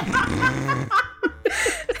god!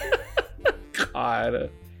 God.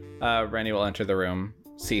 Brenny will enter the room,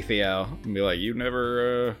 see Theo, and be like, you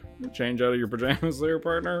never change out of your pajamas there,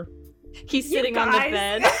 partner? He's sitting on the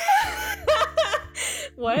bed.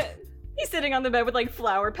 What? He's sitting on the bed with like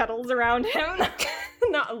flower petals around him.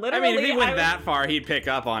 Not literally. I mean, if he went that far, he'd pick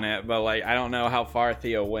up on it, but like, I don't know how far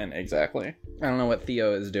Theo went exactly. I don't know what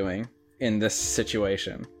Theo is doing in this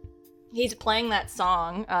situation. He's playing that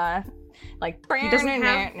song, like. He doesn't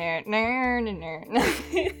have.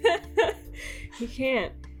 He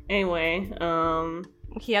can't. Anyway,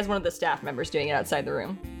 He has one of the staff members doing it outside the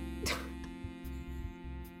room.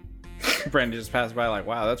 Brendy just passed by like,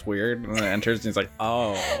 wow, that's weird, and then enters and he's like,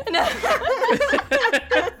 oh.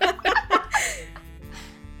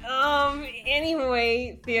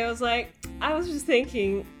 Anyway, Theo's like, I was just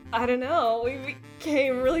thinking, I don't know, we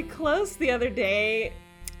became really close the other day,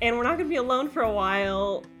 and we're not gonna be alone for a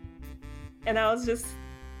while, and I was just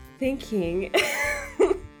thinking.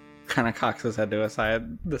 Kind of cocks his head to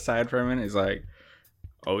the side for a minute. He's like,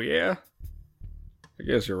 oh yeah? I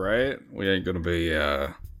guess you're right. We ain't gonna be,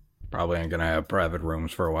 probably ain't gonna have private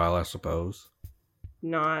rooms for a while, I suppose.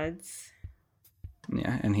 Nods.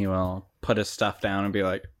 Yeah, and he will put his stuff down and be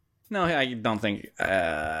like, no, I don't think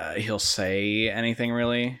he'll say anything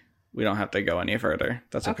really. We don't have to go any further.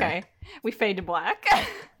 That's okay. We fade to black.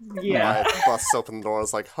 Yeah. I busts open the door and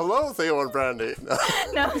is like, hello, Theo and Brandy.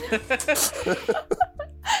 No.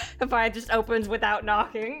 If I just opens without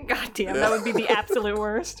knocking, goddamn, that would be the absolute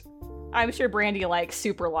worst. I'm sure Brandy like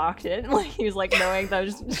super locked it. Like he was like knowing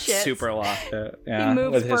those shits. Super locked it. Yeah, he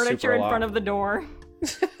moves furniture in front of the door.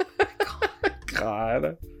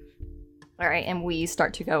 God. All right, and we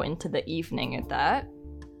start to go into the evening at that.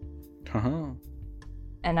 Uh-huh.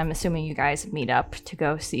 And I'm assuming you guys meet up to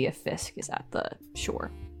go see if Fisk is at the shore.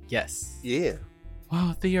 Yes. Yeah.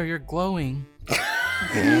 Wow, Theo, you're glowing.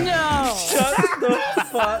 No! Shut the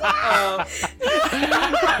fuck up.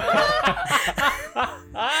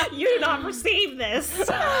 You do not receive this.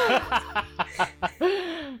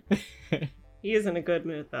 He is in a good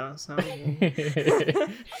mood though, so.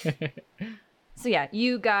 So yeah,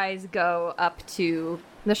 you guys go up to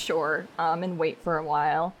the shore and wait for a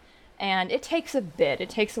while. And it takes a bit. It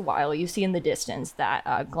takes a while. You see in the distance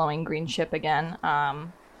that glowing green ship again.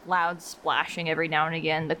 Loud splashing every now and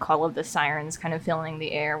again. The call of the sirens kind of filling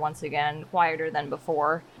the air once again, quieter than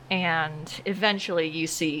before. And eventually you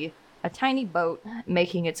see a tiny boat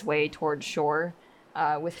making its way towards shore,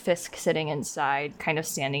 with Fisk sitting inside, kind of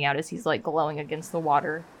standing out as he's like glowing against the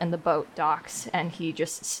water. And the boat docks, and he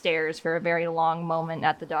just stares for a very long moment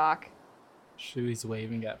at the dock. Shui's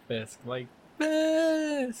waving at Fisk like,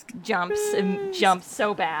 Fisk! Jumps and jumps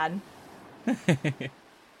so bad.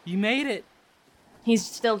 You made it. He's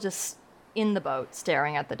still just in the boat,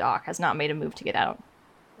 staring at the dock, has not made a move to get out.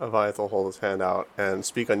 Aviath will hold his hand out and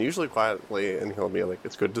speak unusually quietly, and he'll be like,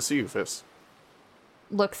 "It's good to see you, Fist."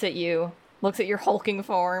 Looks at you, looks at your hulking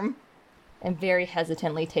form, and very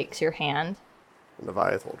hesitantly takes your hand. And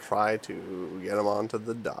Aviath will try to get him onto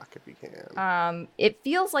the dock if he can. It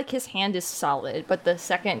feels like his hand is solid, but the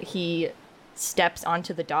second he steps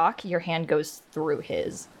onto the dock, your hand goes through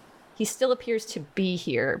his. He still appears to be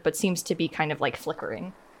here, but seems to be kind of like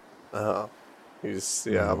flickering.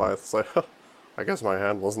 Aviath's like, I guess my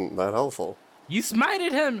hand wasn't that helpful. You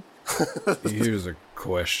smited him! Here's a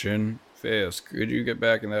question. Fisk, could you get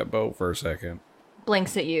back in that boat for a second?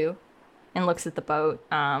 Blinks at you and looks at the boat.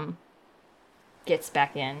 Gets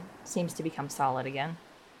back in. Seems to become solid again.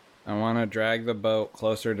 I want to drag the boat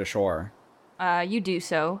closer to shore. You do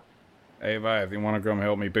so. Hey, Vi, if you want to come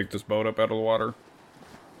help me pick this boat up out of the water,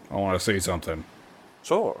 I want to see something.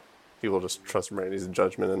 Sure. He will just trust Brandy's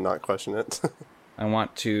judgment and not question it. I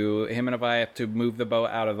want him and Aviath to move the boat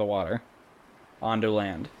out of the water onto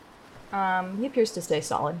land. He appears to stay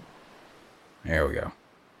solid. There we go.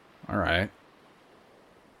 All right.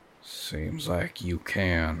 Seems like you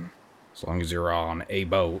can. As long as you're on a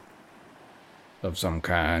boat of some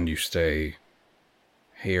kind, you stay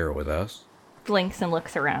here with us. Blinks and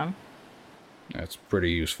looks around. That's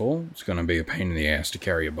pretty useful. It's going to be a pain in the ass to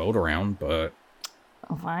carry a boat around, but...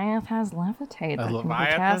 Aviath has levitate. That can be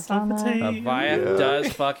Aviath cast has on that. levitate. Aviath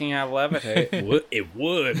does fucking have levitate. It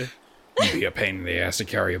would be a pain in the ass to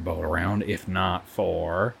carry a boat around, if not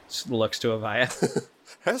for... Looks to Aviath.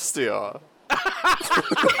 Hestia!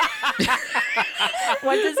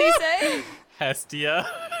 What does he say? Hestia.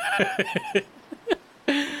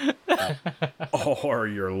 Or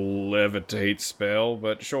your levitate spell,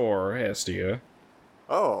 but sure, Hestia.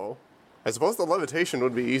 Oh. I suppose the levitation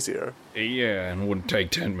would be easier. Yeah, and wouldn't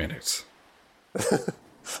take 10 minutes.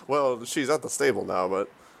 Well, she's at the stable now, but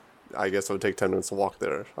I guess it would take 10 minutes to walk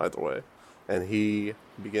there, either way. And he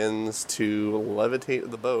begins to levitate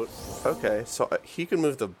the boat. Okay, so he can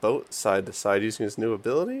move the boat side to side using his new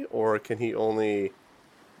ability, or can he only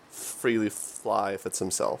freely fly if it's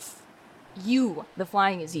himself? You. The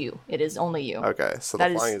flying is you. It is only you. Okay, so That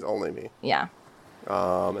the is- flying is only me. Yeah.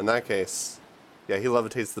 In that case, yeah, he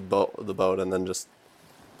levitates the boat and then just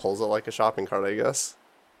pulls it like a shopping cart, I guess.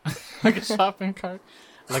 Like a shopping cart.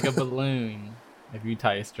 Like a balloon. If you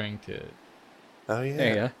tie a string to it. Oh yeah. There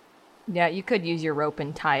you go. Yeah, you could use your rope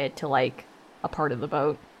and tie it to, like, a part of the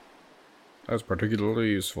boat. That's particularly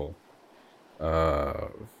useful.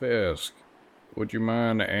 Fisk, would you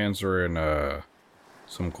mind answering,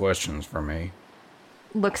 some questions for me?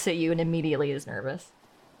 Looks at you and immediately is nervous.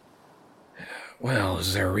 Well,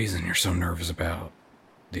 is there a reason you're so nervous about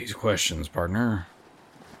these questions, partner?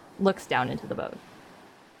 Looks down into the boat.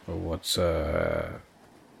 What's that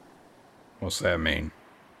mean?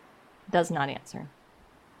 Does not answer.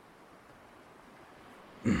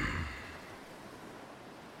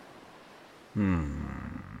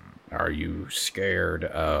 Are you scared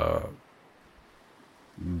of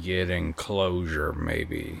getting closure,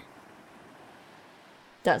 maybe?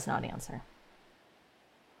 Does not answer.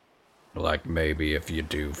 Like maybe if you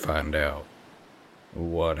do find out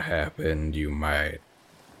what happened, you might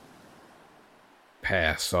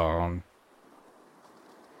pass on.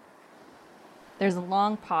 There's a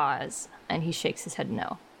long pause, and he shakes his head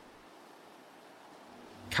no.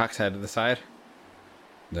 Cocks head to the side.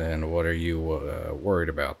 Then what are you worried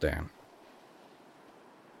about, Dan?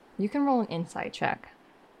 You can roll an insight check.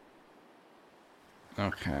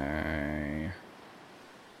 Okay.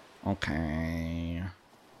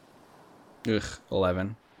 Ugh,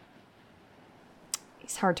 11.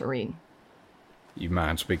 He's hard to read. You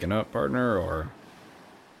mind speaking up, partner, or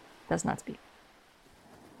Does not speak.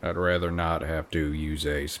 I'd rather not have to use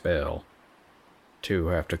a spell to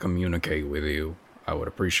have to communicate with you. I would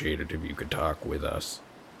appreciate it if you could talk with us.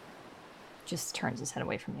 Just turns his head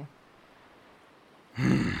away from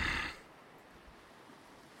you.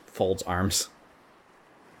 Folds arms.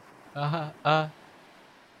 No,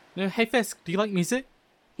 hey Fisk, do you like music?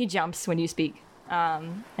 He jumps when you speak,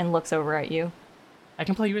 and looks over at you. I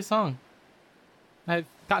can play you a song. I've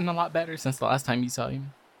gotten a lot better since the last time you saw me.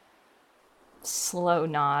 Slow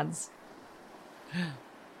nods.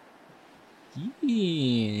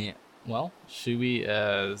 Yeah. Well, Shui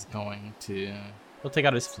is going to... He'll take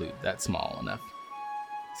out his flute. That's small enough.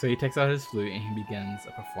 So he takes out his flute and he begins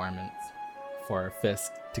a performance for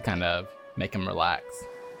Fisk to kind of make him relax.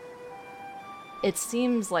 It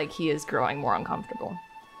seems like he is growing more uncomfortable.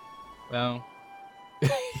 Well,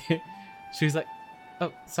 she's like,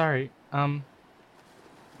 "Oh, sorry.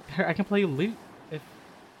 Here, I can play you lute if."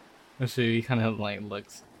 And she kind of like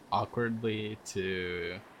looks awkwardly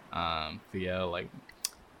to Theo, like,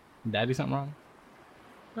 did I do something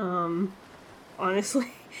wrong?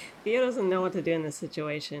 Honestly, Theo doesn't know what to do in this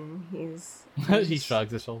situation. He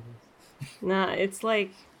shrugs his shoulders. Nah, it's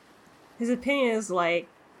like his opinion is like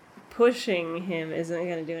pushing him isn't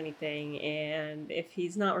going to do anything, and if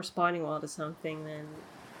he's not responding well to something, then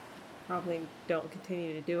probably don't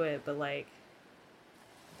continue to do it. But like,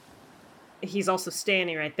 he's also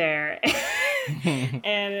standing right there,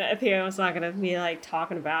 and Theo's not going to be like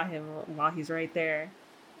talking about him while he's right there.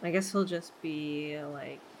 I guess he'll just be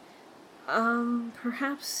like,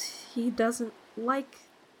 perhaps he doesn't like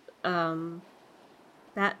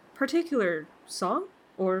that particular song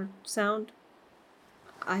or sound.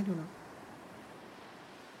 I don't know.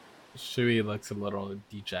 Shui looks a little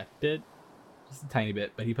dejected, just a tiny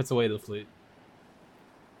bit, but he puts away the flute.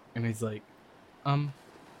 And he's like,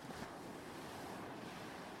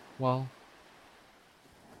 well,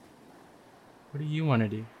 what do you want to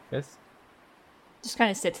do, Fist? Just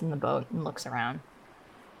kind of sits in the boat and looks around.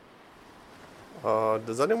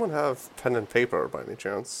 Does anyone have pen and paper by any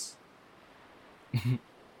chance?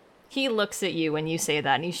 He looks at you when you say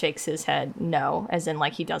that and he shakes his head no, as in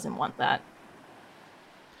like he doesn't want that.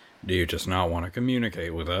 Do you just not want to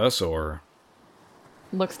communicate with us, or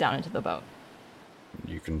Looks down into the boat.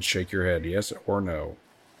 you can shake your head yes or no?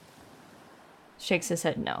 Shakes his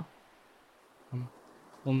head no.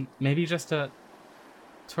 Well, maybe just a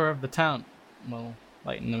tour of the town will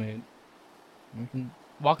lighten the mood. We can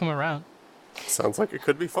walk him around. Sounds like it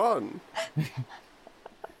could be fun.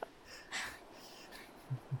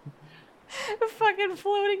 A fucking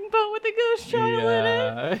floating boat with a ghost child in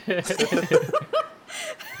it.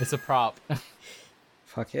 It's a prop.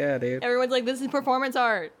 Fuck yeah, dude. Everyone's like, this is performance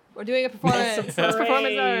art. We're doing a performance. It's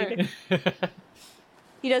performance art.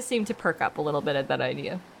 He does seem to perk up a little bit at that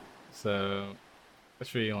idea. So,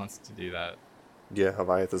 Shui wants to do that. Yeah,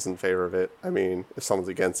 Haviath is in favor of it. I mean, if someone's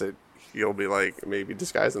against it, he'll be like, maybe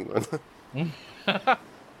disguising them.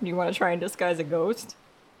 You want to try and disguise a ghost?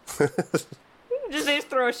 Just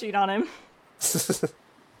throw a sheet on him.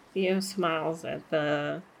 Theo smiles at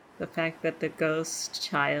the fact that the ghost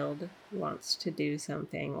child wants to do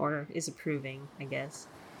something, or is approving, I guess.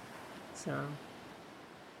 So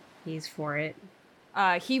he's for it.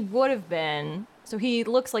 He would have been, so he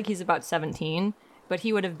looks like he's about 17, but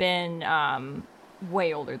he would have been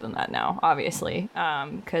way older than that now, obviously,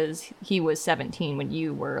 because he was 17 when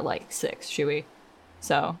you were like 6, Shui.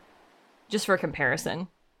 So, just for comparison.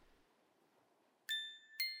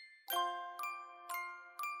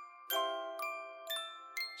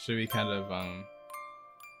 Shui kind of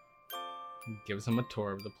gives him a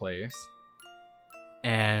tour of the place.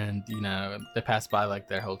 And, you know, they pass by like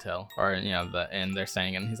their hotel, or, you know, and they're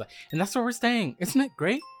staying, and he's like, and that's where we're staying. Isn't it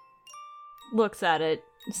great? Looks at it,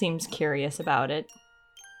 seems curious about it.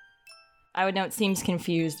 I would note seems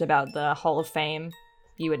confused about the Hall of Fame.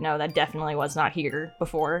 You would know that definitely was not here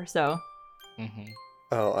before, so. Mm-hmm.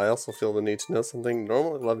 Oh, I also feel the need to know something.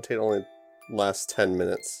 Normally, levitate only lasts 10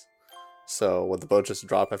 minutes. So, would the boat just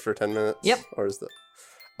drop after 10 minutes? Yep. Or is the...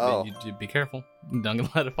 Oh. You be careful.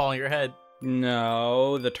 Don't let it fall on your head.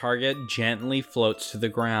 No, the target gently floats to the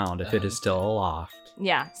ground if it is still aloft.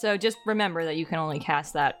 Yeah, so just remember that you can only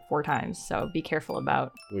cast that 4 times, so be careful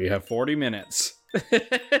about. We have 40 minutes.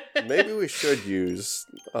 Maybe we should use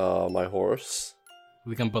my horse.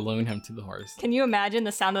 We can balloon him to the horse. Can you imagine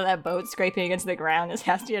the sound of that boat scraping against the ground as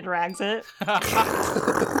Hastia drags it? I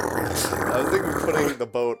was thinking of putting the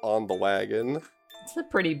boat on the wagon. It's a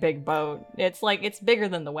pretty big boat. It's bigger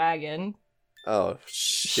than the wagon. Oh,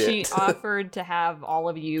 shit. She offered to have all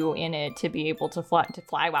of you in it to be able to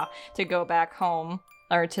to go back home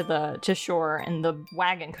or to shore, and the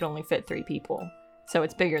wagon could only fit 3 people. So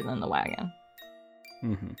it's bigger than the wagon.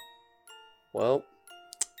 Mm-hmm. Well,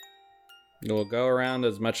 We'll go around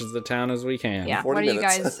as much as the town as we can. Yeah. 40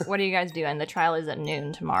 What are you guys doing? The trial is at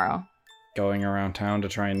noon tomorrow. Going around town to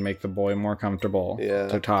try and make the boy more comfortable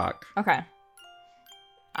to talk. Okay.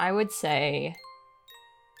 I would say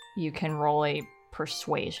you can roll a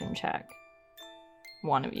persuasion check.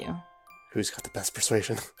 One of you. who's got the best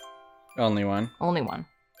persuasion? Only one. Only one.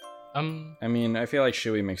 I mean, I feel like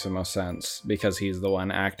Shui makes the most sense because he's the one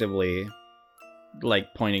actively,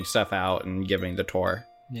 like, pointing stuff out and giving the tour.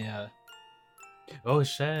 Yeah. Oh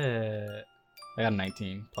shit! I got a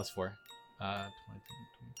 19 plus 4.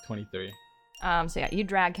 23. So yeah, you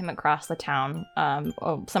drag him across the town.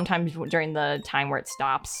 Sometimes during the time where it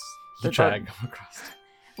stops. You drag him across.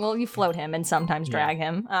 Well, you float him and sometimes drag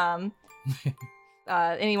him.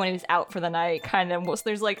 anyone who's out for the night kind of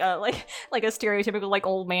there's like a stereotypical like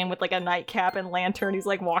old man with like a nightcap and lantern who's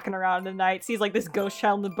like walking around in the night, sees like this ghost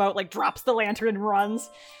child in the boat, like drops the lantern and runs.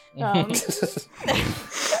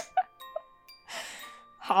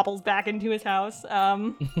 Hobbles back into his house.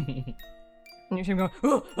 And you're going,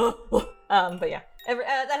 but yeah,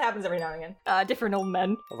 that happens every now and again. Different old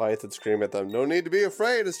men. Leviathan scream at them, "No need to be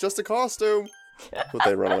afraid, it's just a costume." But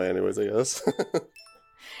they run away anyways, I guess.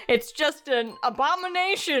 It's just an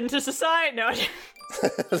abomination to society. No.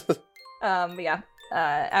 But yeah.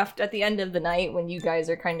 At the end of the night, when you guys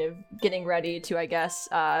are kind of getting ready to, I guess,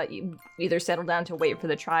 either settle down to wait for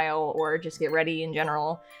the trial or just get ready in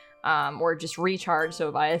general, or just recharge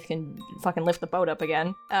so Viath can fucking lift the boat up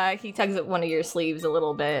again. He tugs at one of your sleeves a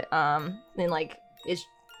little bit, and like is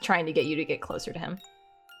trying to get you to get closer to him.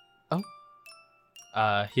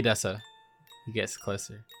 He does so. He gets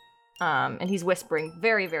closer. And he's whispering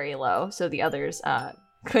very, very low, so the others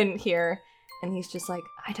couldn't hear. And he's just like,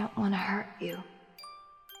 "I don't want to hurt you."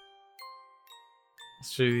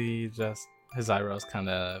 Shuey just, his eyebrows kind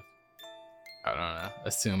of, I don't know,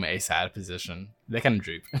 assume a sad position. They kind of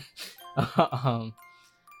droop.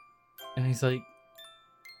 And he's like,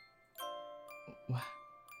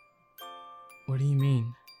 what do you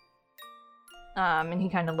mean? And he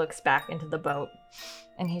kind of looks back into the boat,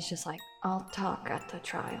 and he's just like, "I'll talk at the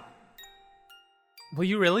trial." Will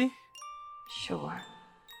you really? "Sure."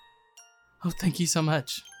 Oh, thank you so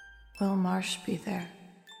much. "Will Marsh be there?"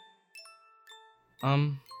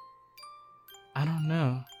 I don't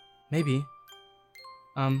know. Maybe.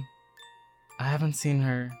 I haven't seen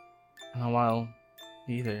her in a while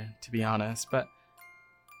either, to be honest, but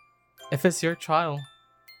if it's your trial,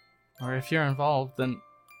 or if you're involved, then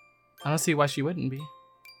I don't see why she wouldn't be.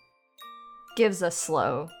 Gives a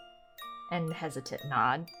slow and hesitant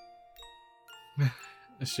nod.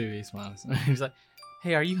 Shuey smiles. He's like,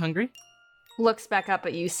 "Hey, are you hungry?" Looks back up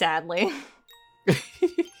at you sadly.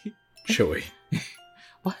 Chewy.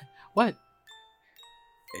 What?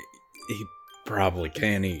 He probably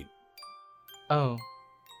can't eat. Oh.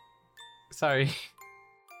 Sorry.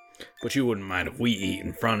 But you wouldn't mind if we eat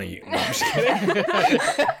in front of you. No, I'm just kidding.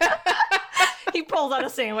 He pulls out a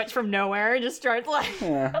sandwich from nowhere and just starts like...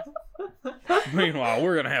 Meanwhile,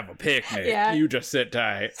 we're gonna have a picnic. Yeah. You just sit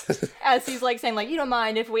tight. As he's like saying like, "You don't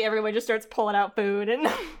mind if everyone just starts pulling out food and..."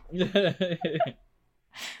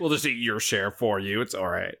 We'll just eat your share for you. It's all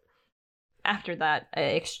right. After that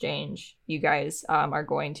exchange, you guys are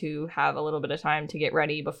going to have a little bit of time to get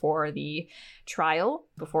ready before the trial.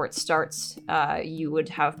 Before it starts, you would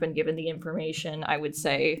have been given the information, I would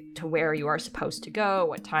say, to where you are supposed to go,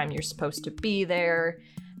 what time you're supposed to be there,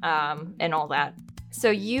 and all that. So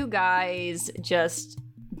you guys just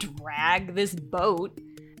drag this boat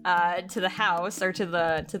to the house, or to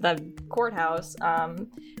the courthouse.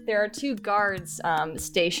 There are 2 guards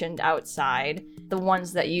stationed outside, the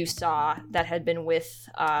ones that you saw that had been with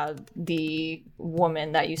the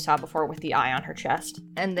woman that you saw before with the eye on her chest.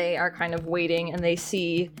 And they are kind of waiting, and they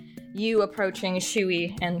see you approaching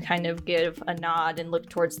Shuey and kind of give a nod and look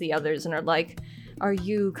towards the others and are like, "Are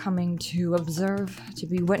you coming to observe, to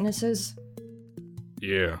be witnesses?"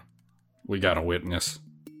 Yeah, we got a witness.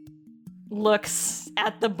 Looks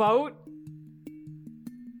at the boat.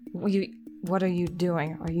 What are you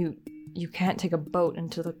doing? You can't take a boat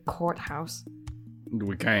into the courthouse.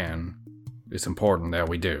 We can. It's important that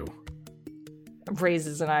we do.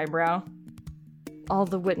 Raises an eyebrow. All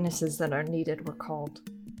the witnesses that are needed were called.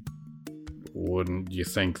 Wouldn't you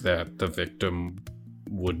think that the victim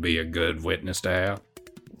would be a good witness to have?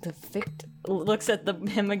 The victim looks at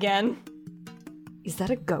him again. Is that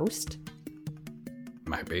a ghost?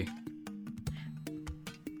 Might be.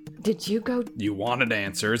 Did you go? You wanted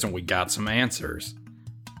answers, and we got some answers.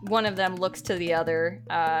 One of them looks to the other,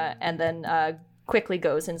 and then quickly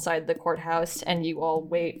goes inside the courthouse, and you all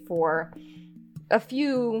wait for a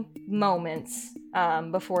few moments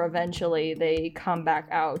before eventually they come back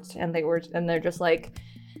out, and they're just like,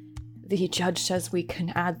 "The judge says we can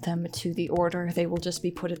add them to the order. They will just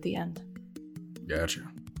be put at the end." Gotcha.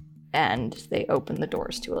 And they open the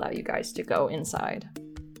doors to allow you guys to go inside.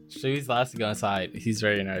 Shuey's last to go inside. He's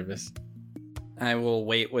very nervous. I will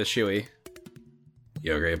wait with Shuey.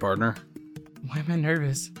 You okay, partner? Why am I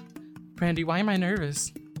nervous? Brandy, why am I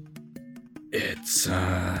nervous? It's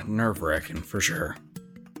nerve-wracking for sure.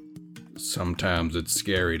 Sometimes it's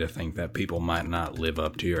scary to think that people might not live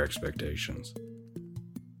up to your expectations.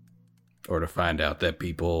 Or to find out that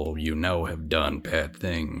people you know have done bad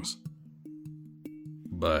things.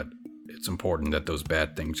 But it's important that those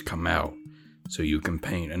bad things come out so you can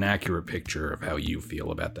paint an accurate picture of how you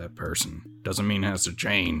feel about that person. Doesn't mean it has to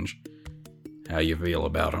change. how you feel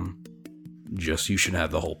about him. Just you should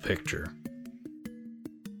have the whole picture.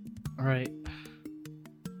 Alright.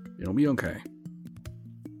 It'll be okay.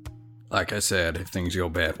 Like I said, if things go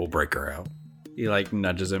bad, we'll break her out. He,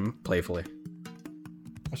 nudges him playfully.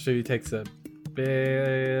 Shuyi takes a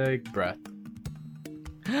big breath.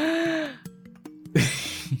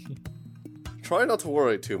 Try not to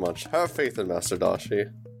worry too much. Have faith in Master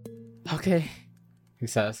Dashi. Okay. He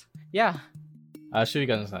says. Yeah. Shuyi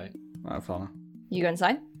goes inside. I follow. You go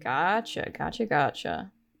inside? Gotcha.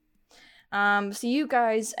 So you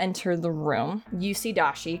guys enter the room. You see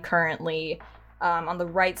Dashi currently on the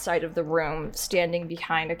right side of the room, standing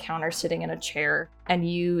behind a counter, sitting in a chair. And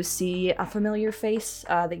you see a familiar face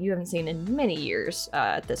that you haven't seen in many years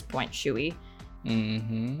at this point, Shuyi.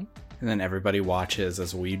 Mm-hmm. And then everybody watches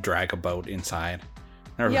as we drag a boat inside.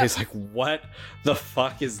 And everybody's like, what the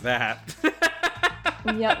fuck is that?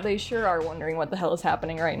 Yep, they sure are wondering what the hell is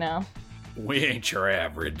happening right now. We ain't your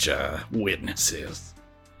average witnesses.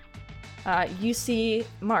 You see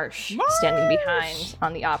Marsh standing behind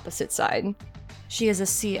on the opposite side. She is a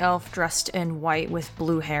sea elf dressed in white with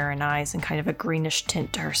blue hair and eyes and kind of a greenish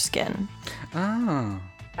tint to her skin. Oh.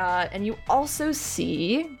 And you also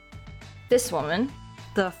see this woman,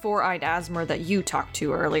 the four-eyed Asmer that you talked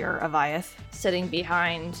to earlier, Aviath, sitting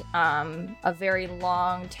behind a very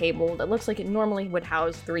long table that looks like it normally would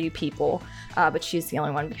house 3 people, but she's the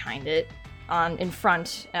only one behind it. In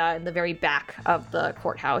front, in the very back of the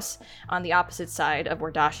courthouse, on the opposite side of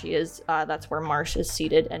where Dashi is, that's where Marsh is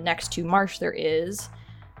seated, and next to Marsh there is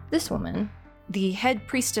this woman, the head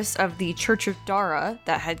priestess of the Church of Dara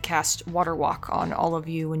that had cast Water Walk on all of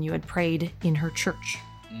you when you had prayed in her church.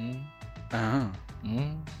 Oh.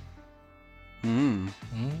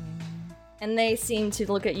 And they seem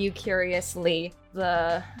to look at you curiously.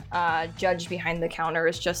 The judge behind the counter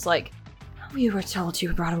is just like, we were told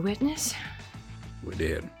you brought a witness. We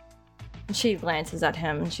did. And she glances at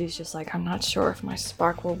him and she's just like, I'm not sure if my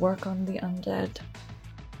spark will work on the undead.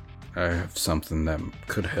 I have something that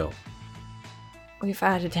could help. We've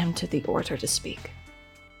added him to the order to speak.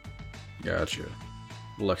 Gotcha.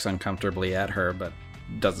 Looks uncomfortably at her, but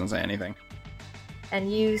doesn't say anything.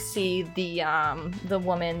 And you see the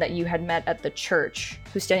woman that you had met at the church,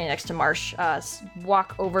 who's standing next to Marsh,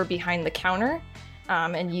 walk over behind the counter,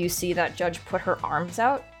 and you see that judge put her arms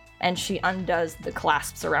out, and she undoes the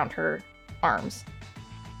clasps around her arms.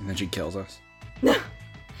 And then she kills us.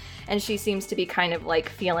 And she seems to be kind of like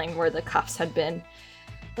feeling where the cuffs had been.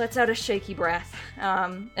 Lets out a shaky breath,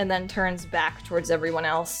 and then turns back towards everyone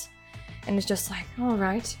else, and is just like, all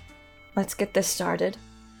right, let's get this started.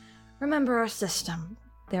 Remember our system.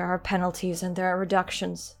 There are penalties and there are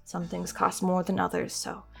reductions. Some things cost more than others,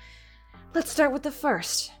 so let's start with the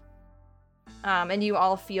first. And you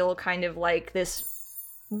all feel kind of like this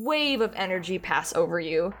wave of energy pass over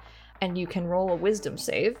you, and you can roll a wisdom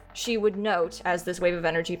save. She would note, as this wave of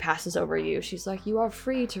energy passes over you, she's like, you are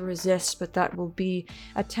free to resist, but that will be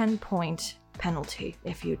a 10-point penalty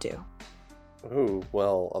if you do. Ooh,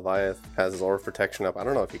 well, Aviath has his aura of protection up. I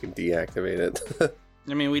don't know if you can deactivate it.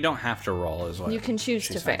 I mean, we don't have to roll as well. You can choose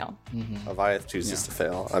to saying. fail. Aviath chooses to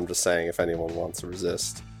fail. I'm just saying if anyone wants to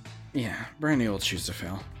resist. Yeah, Brandy will choose to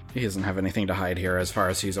fail. He doesn't have anything to hide here as far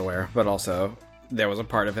as he's aware, but also there was a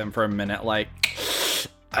part of him for a minute like,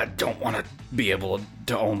 I don't want to be able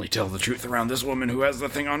to only tell the truth around this woman who has the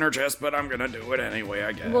thing on her chest, but I'm gonna do it anyway,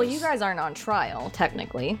 I guess. Well, you guys aren't on trial,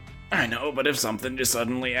 technically. I know, but if something just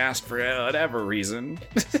suddenly asked for whatever reason.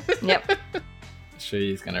 Yep.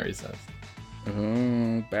 She's gonna resist.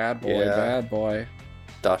 Ooh, bad boy, Yeah. bad boy.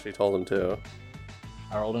 Dashi told him to.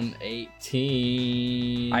 I rolled an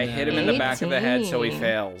 18. I hit him in the back of the head so he 18.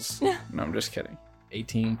 fails. No, I'm just kidding.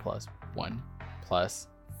 18 plus 1 plus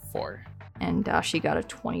 4. And she got a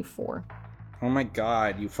 24. Oh my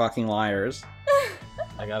god, you fucking liars.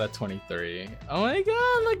 I got a 23. Oh my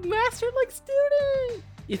god, like master, like student.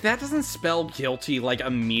 If that doesn't spell guilty, like,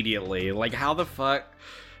 immediately, like, how the fuck?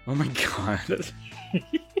 Oh my god.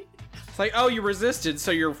 It's like, oh, you resisted,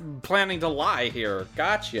 so you're planning to lie here.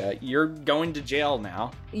 Gotcha. You're going to jail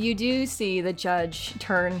now. You do see the judge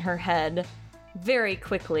turn her head very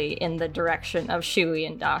quickly in the direction of Shuyi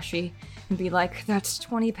and Dashi and be like, that's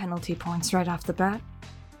 20 penalty points right off the bat.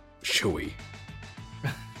 Shuyi.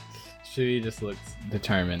 Shuyi just looks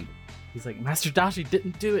determined. He's like, Master Dashi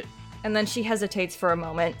didn't do it. And then she hesitates for a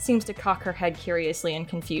moment, seems to cock her head curiously in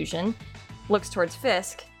confusion, looks towards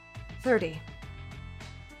Fisk. 30.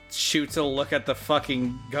 Shoots a look at the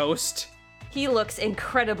fucking ghost. He looks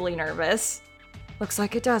incredibly nervous. Looks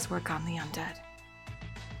like it does work on the undead.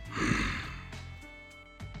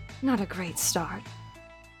 Not a great start.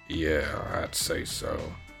 Yeah, I'd say so.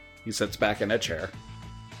 He sits back in a chair.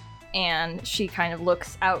 And she kind of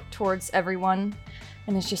looks out towards everyone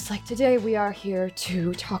and is just like, today we are here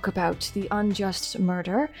to talk about the unjust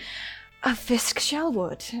murder of Fisk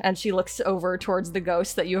Shellwood. And she looks over towards the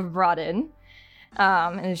ghost that you have brought in.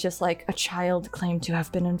 And is just like, a child claimed to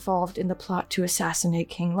have been involved in the plot to assassinate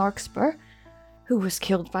King Larkspur, who was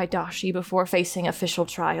killed by Dashi before facing official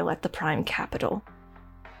trial at the Prime Capital.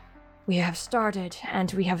 We have started,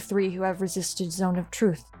 and we have 3 who have resisted Zone of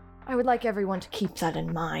Truth. I would like everyone to keep that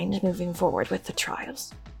in mind moving forward with the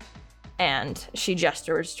trials. And she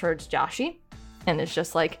gestures towards Dashi, and is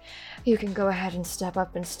just like, you can go ahead and step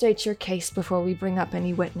up and state your case before we bring up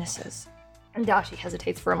any witnesses. And Dashi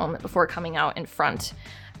hesitates for a moment before coming out in front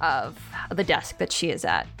of the desk that she is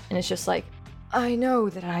at, and is just like, I know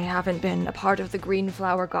that I haven't been a part of the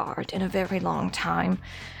Greenflower Guard in a very long time.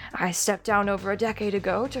 I stepped down over a decade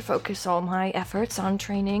ago to focus all my efforts on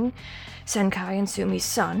training Senkai and Sumi's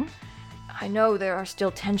son. I know there are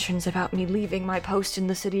still tensions about me leaving my post in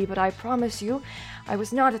the city, but I promise you, I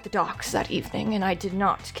was not at the docks that evening, and I did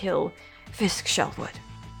not kill Fisk Shellwood.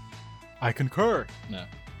 I concur. No.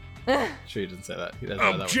 Shui doesn't say that. He doesn't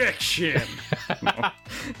know that Objection!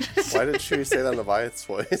 Why did Shui say that in Leviathan's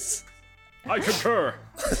voice? I concur!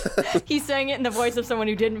 He's saying it in the voice of someone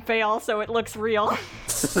who didn't fail, so it looks real.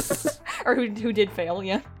 Or who did fail,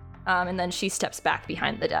 yeah. And then she steps back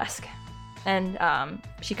behind the desk. And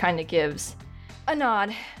she kind of gives a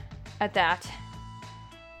nod at that.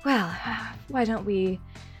 Well, why don't we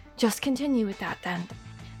just continue with that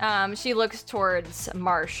then? She looks towards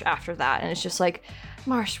Marsh after that, and it's just like,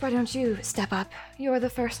 Marsh, why don't you step up? You're the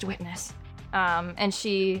first witness. And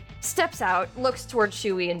she steps out, looks towards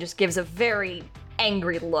Shui, and just gives a very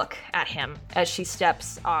angry look at him as she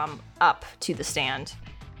steps up to the stand.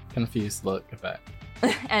 Confused look at that.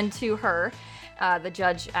 And to her, the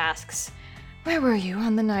judge asks, where were you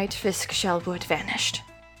on the night Fisk Shellwood vanished?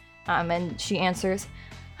 And she answers,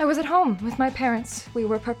 I was at home with my parents. We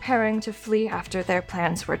were preparing to flee after their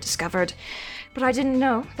plans were discovered, but I didn't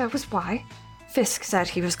know that was why. Fisk said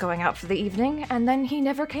he was going out for the evening, and then he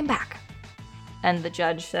never came back. And the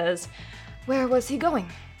judge says, where was he going?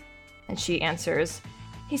 And she answers,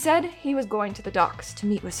 he said he was going to the docks to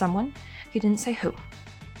meet with someone. He didn't say who.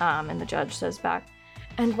 And the judge says back,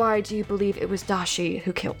 and why do you believe it was Dashi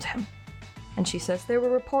who killed him? And she says, there were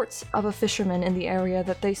reports of a fisherman in the area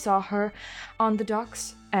that they saw her on the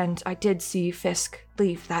docks, and I did see Fisk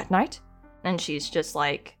leave that night. And she's just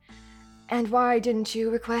like, and why didn't you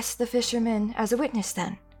request the fisherman as a witness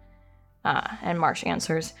then? And Marsh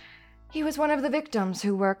answers, he was one of the victims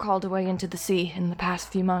who were called away into the sea in the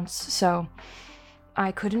past few months, so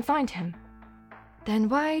I couldn't find him. Then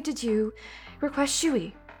why did you request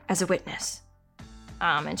Shui as a witness?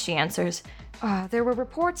 And she answers, there were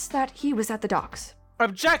reports that he was at the docks.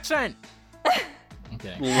 Objection!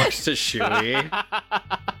 Okay. Looks to Shui.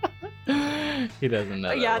 He doesn't know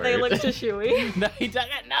that Yeah, they word. look to Shui. No, he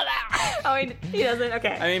doesn't know that. Oh, he doesn't?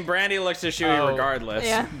 Okay. I mean, Brandy looks to Shui regardless,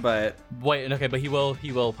 yeah. but Wait, okay, but he will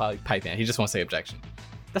probably pipe in. He just won't say objection.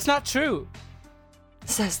 That's not true.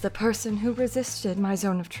 Says the person who resisted my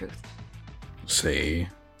zone of truth. See,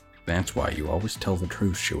 that's why you always tell the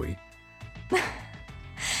truth, Shui.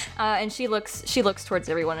 And she looks towards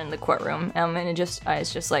everyone in the courtroom, and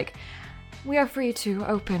it's just like, we are free to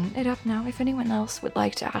open it up now if anyone else would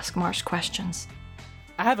like to ask Marsh questions.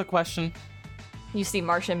 I have a question. You see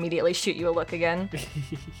Marsh immediately shoot you a look again.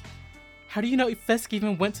 How do you know Fisk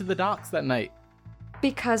even went to the docks that night?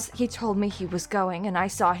 Because he told me he was going, and I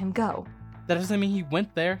saw him go. That doesn't mean he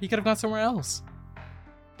went there. He could have gone somewhere else.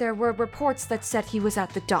 There were reports that said he was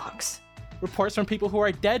at the docks. Reports from people who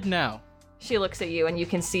are dead now. She looks at you, and you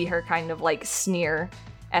can see her kind of like sneer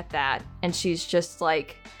at that, and she's just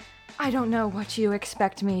like, I don't know what you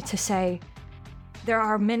expect me to say. There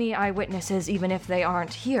are many eyewitnesses, even if they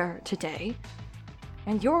aren't here today.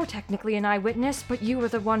 And you're technically an eyewitness, but you were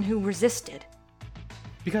the one who resisted.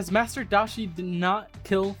 Because Master Dashi did not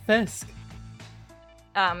kill Fisk.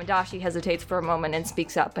 Dashi hesitates for a moment and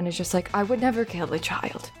speaks up and is just like, I would never kill a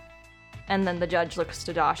child. And then the judge looks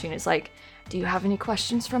to Dashi and is like, do you have any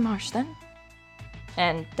questions for Marsh then?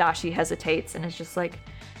 And Dashi hesitates and is just like,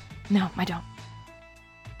 no, I don't.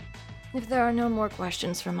 If there are no more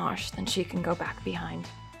questions for Marsh, then she can go back behind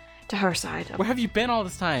to her side. Where have you been all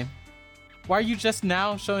this time? Why are you just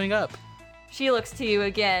now showing up? She looks to you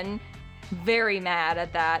again, very mad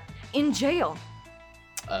at that. In jail.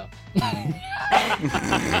 Oh.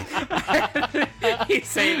 he'd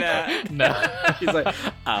say that. No. He's like,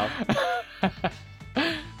 oh.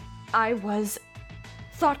 I was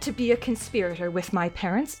thought to be a conspirator with my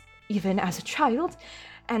parents, even as a child,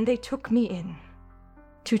 and they took me in.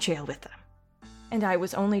 to jail with them. And I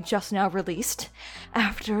was only just now released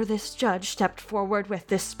after this judge stepped forward with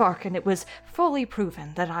this spark, and it was fully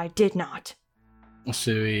proven that I did not.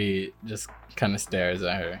 Shui just kind of stares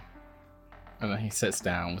at her, and then he sits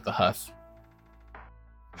down with a huff.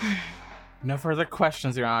 No further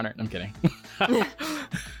questions, Your Honor. I'm kidding.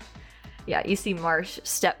 Yeah, you see Marsh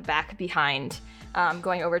step back behind,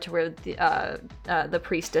 going over to where the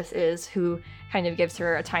priestess is, who kind of gives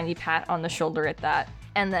her a tiny pat on the shoulder at that.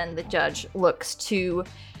 And then the judge looks to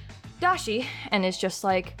Dashi and is just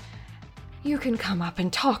like, "You can come up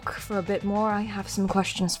and talk for a bit more. I have some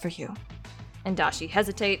questions for you." And Dashi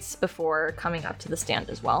hesitates before coming up to the stand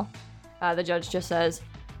as well. The judge just says,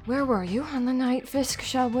 "Where were you on the night Fisk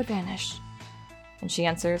Shelwood vanished?" And she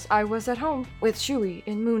answers, "I was at home with Shui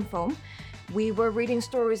in Moonfoam. We were reading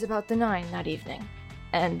stories about the Nine that evening."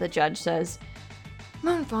 And the judge says,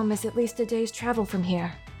 "Moonfoam is at least a day's travel from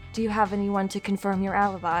here. Do you have anyone to confirm your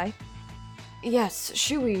alibi?" "Yes,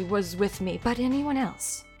 Shui was with me, but anyone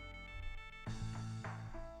else?"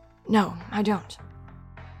 "No, I don't."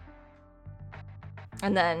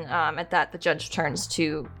 And then at that, the judge turns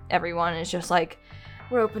to everyone and is just like,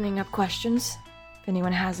 "We're opening up questions, if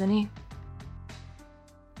anyone has any."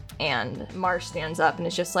 And Marsh stands up and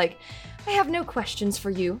is just like, "I have no questions for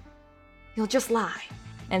you. You'll just lie,"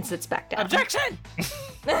 and sits back down. Objection!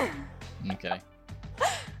 Okay.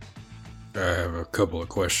 I have a couple of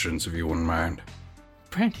questions, if you wouldn't mind.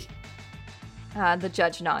 Brandy. The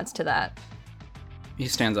judge nods to that. He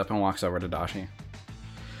stands up and walks over to Dashi.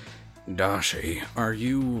 Dashi, are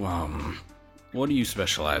you, what do you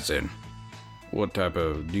specialize in?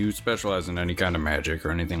 Do you specialize in any kind of magic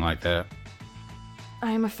or anything like that?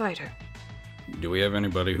 I am a fighter. Do we have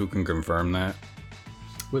anybody who can confirm that?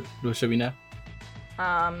 What should we know?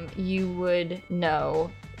 You would know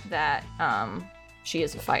that, she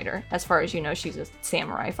is a fighter. As far as you know, she's a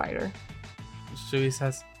samurai fighter. She's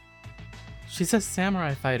a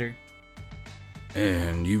samurai fighter.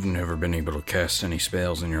 And you've never been able to cast any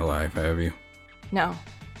spells in your life, have you? No.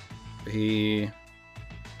 He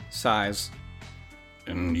sighs.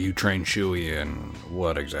 And you train Shui in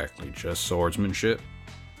what exactly? Just swordsmanship?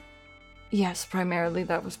 Yes, primarily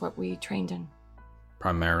that was what we trained in.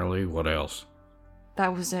 Primarily? What else?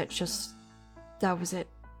 That was it, that was it.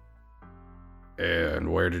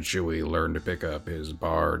 And where did Shui learn to pick up his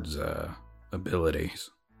bard's abilities?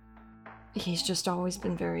 He's just always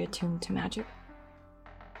been very attuned to magic.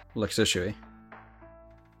 Looks at Shui.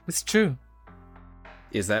 It's true.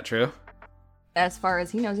 Is that true? As far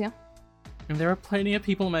as he knows, yeah. And there were plenty of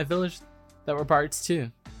people in my village that were bards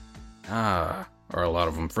too. Ah, are a lot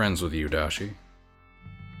of them friends with you, Dashi?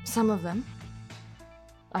 Some of them.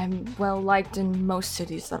 I'm well liked in most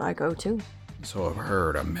cities that I go to. So I've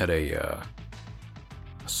heard. I met a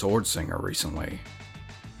sword singer recently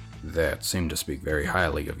that seemed to speak very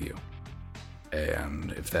highly of you.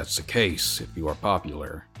 And if that's the case, if you are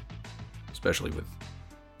popular, especially with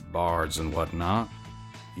bards and whatnot,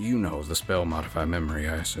 you know the spell Modify Memory,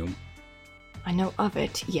 I assume. I know of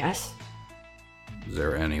it, yes. Is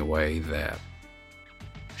there any way that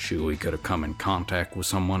Shui could have come in contact with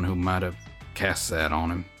someone who might have cast that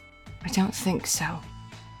on him? I don't think so.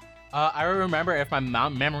 I remember if my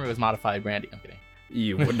memory was modified, Brandy. I'm kidding.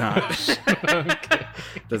 You would not. Okay.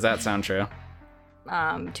 Does that sound true?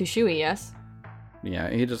 To Shui, yes. Yeah,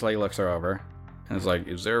 he just looks her over and is like,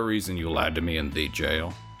 "Is there a reason you lied to me in the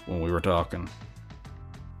jail when we were talking?"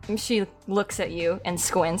 She looks at you and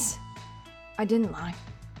squints. I didn't lie.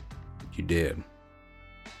 You did.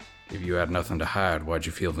 If you had nothing to hide, why'd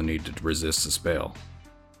you feel the need to resist the spell?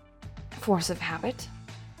 Force of habit.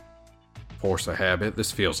 Force a habit?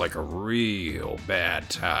 This feels like a real bad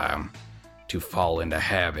time to fall into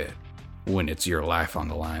habit when it's your life on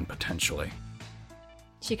the line, potentially.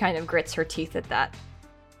 She kind of grits her teeth at that.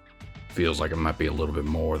 Feels like it might be a little bit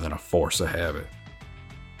more than a force a habit.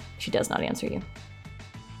 She does not answer you.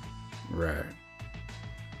 Right.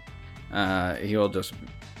 He'll just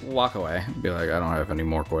walk away and be like, "I don't have any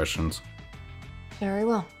more questions." Very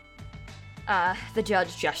well. The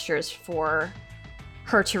judge gestures for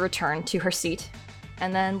her to return to her seat,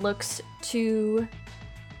 and then looks to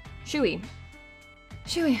Shui.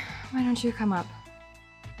 Shui, why don't you come up?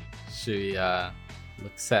 Shui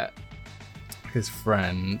looks at his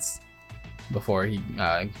friends before he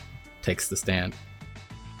takes the stand.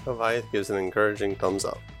 Goliath gives an encouraging thumbs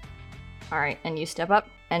up. Alright, and you step up,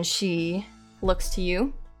 and she looks to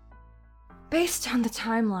you. Based on the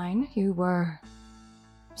timeline, you were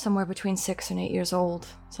somewhere between 6 and 8 years old,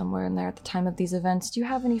 somewhere in there at the time of these events. Do you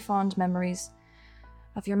have any fond memories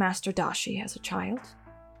of your master Dashi as a child?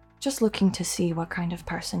 Just looking to see what kind of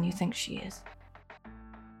person you think she is.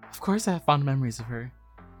 Of course I have fond memories of her.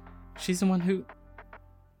 She's the one who...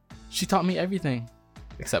 She taught me everything.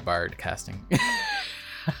 Except bard casting.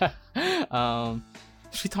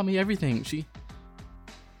 She taught me everything. She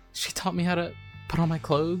taught me how to put on my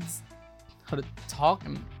clothes, how to talk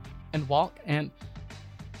and walk, and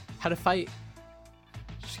how to fight.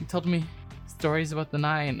 She told me stories about the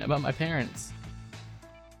Nine, about my parents.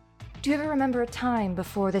 Do you ever remember a time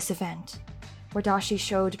before this event where Dashi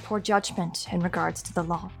showed poor judgment in regards to the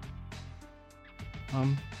law?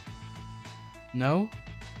 No.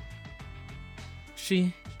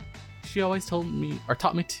 She always told me, or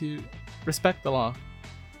taught me to respect the law.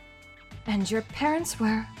 And your parents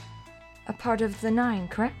were a part of the Nine,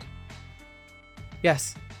 correct?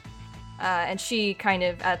 Yes. And she kind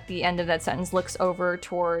of, at the end of that sentence, looks over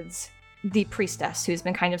towards the priestess, who's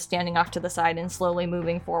been kind of standing off to the side and slowly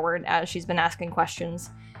moving forward as she's been asking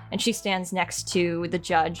questions. And she stands next to the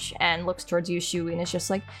judge and looks towards you, Shui, and is just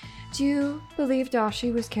like, do you believe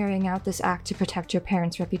Dashi was carrying out this act to protect your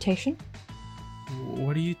parents' reputation?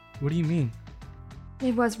 What do you mean?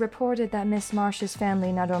 It was reported that Miss Marsh's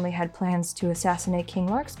family not only had plans to assassinate King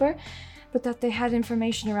Larkspur, but that they had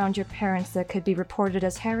information around your parents that could be reported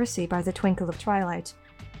as heresy by the Twinkle of Twilight.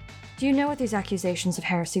 Do you know what these accusations of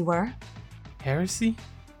heresy were? Heresy?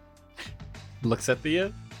 Looks at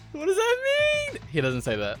Thea. What does that mean? He doesn't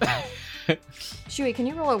say that. Shui, can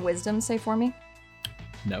you roll a wisdom save for me?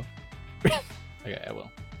 No. Okay, I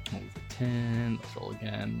will. What was a 10? Let's roll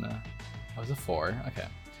again. That was a 4.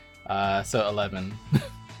 Okay. So 11.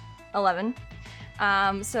 11.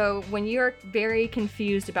 So when you're very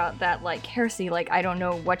confused about that, like, heresy, like, I don't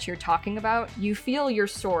know what you're talking about, you feel your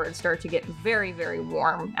sword start to get very, very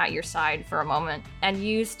warm at your side for a moment, and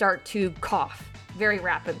you start to cough very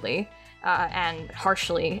rapidly and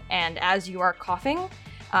harshly, and as you are coughing,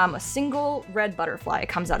 a single red butterfly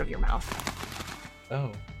comes out of your mouth.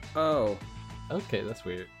 Oh. Okay, that's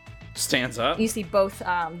weird. Stands up. You see both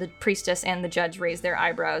the priestess and the judge raise their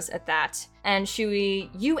eyebrows at that, and Shui,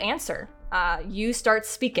 you answer. You start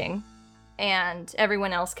speaking, and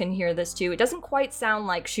everyone else can hear this too. It doesn't quite sound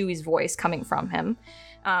like Shui's voice coming from him,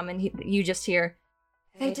 and you just hear,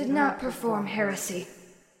 They did not perform heresy.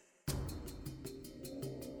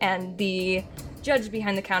 and the judge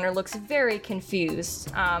behind the counter looks very confused,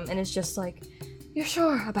 and is just like, You're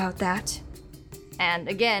sure about that? and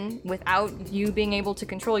again, without you being able to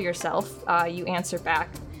control yourself, you answer back,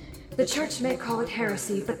 The church may call it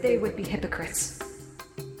heresy, but they would be hypocrites.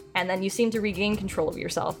 and then you seem to regain control of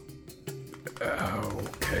yourself.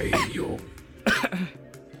 Okay, you.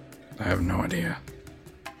 I have no idea.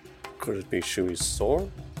 Could it be Shui's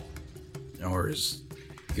sword? Or is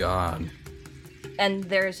God? And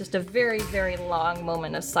there's just a very, very long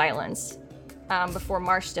moment of silence before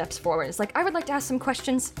Marsh steps forward. It's like, I would like to ask some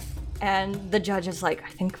questions. And the judge is like, I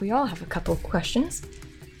think we all have a couple of questions.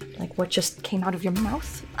 Like, what just came out of your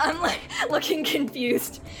mouth? I'm like, looking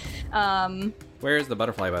confused. Where is the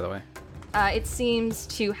butterfly, by the way? It seems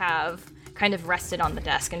to have kind of rested on the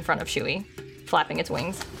desk in front of Shui, flapping its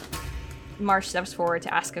wings. Marsh steps forward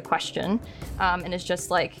to ask a question, and is just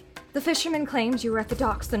like, The fisherman claims you were at the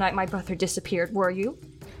docks the night my brother disappeared, were you?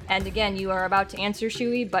 and again, you are about to answer,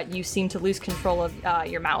 Shui, but you seem to lose control of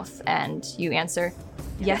your mouth, and you answer,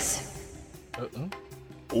 yes.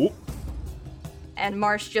 Ooh. And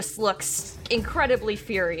Marsh just looks incredibly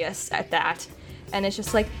furious at that. And it's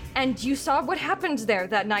just like, and you saw what happened there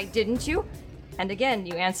that night, didn't you? And again,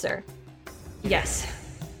 you answer, yes.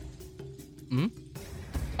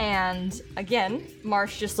 And again,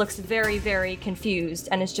 Marsh just looks very, very confused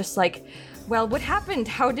and is just like, well, what happened?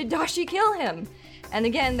 How did Dashi kill him? And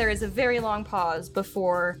again, there is a very long pause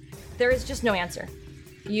before there is just no answer.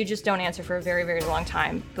 You just don't answer for a very, very long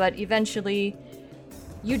time. But eventually,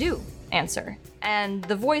 you do answer. And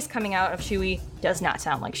the voice coming out of Shui does not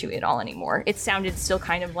sound like Shui at all anymore. It sounded still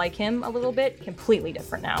kind of like him a little bit, completely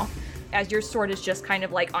different now. As your sword is just kind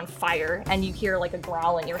of like on fire, and you hear like a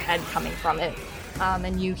growl in your head coming from it.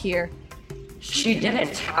 And you hear, She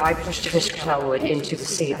didn't. I pushed fish plywood into the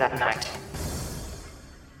sea that night.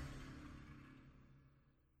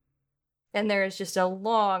 and there is just a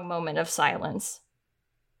long moment of silence.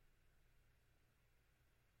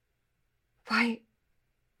 Why?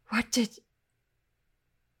 What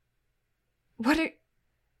are...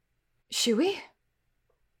 Shui?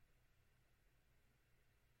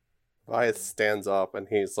 Vyeth stands up and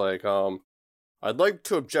he's like, I'd like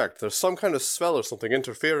to object. There's some kind of spell or something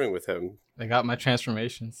interfering with him. They got my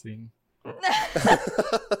transformation scene. I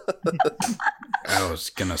was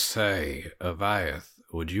gonna say, Aviath,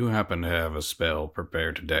 would you happen to have a spell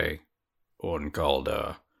prepared today? One called,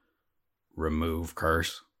 Remove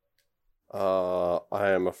Curse? I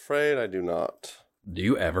am afraid I do not. Do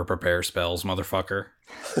you ever prepare spells, motherfucker?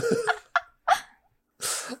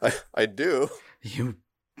 I do. You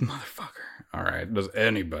motherfucker. Alright, does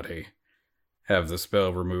anybody have the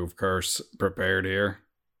spell remove curse prepared here?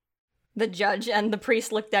 The judge and the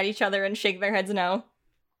priest looked at each other and shake their heads no.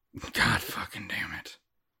 God fucking damn it.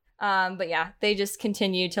 But yeah, they just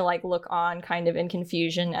continue to like look on kind of in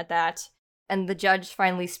confusion at that. And the judge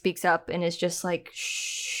finally speaks up and is just like,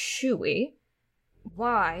 Shui,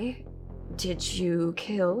 why did you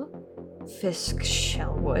kill Fisk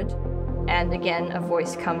Shellwood? And again, a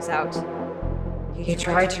voice comes out. He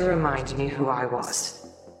tried to remind me who I was.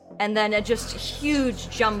 And then a just huge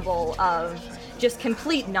jumble of just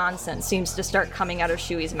complete nonsense seems to start coming out of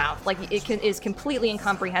Shui's mouth. Like, is completely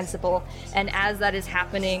incomprehensible. And as that is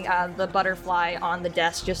happening, the butterfly on the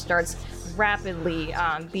desk just starts rapidly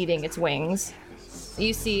beating its wings.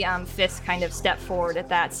 You see Fisk kind of step forward at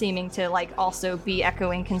that, seeming to like also be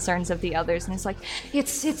echoing concerns of the others. And it's like,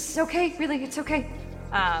 it's okay, really, it's okay.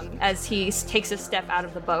 As he takes a step out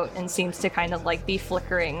of the boat and seems to kind of like be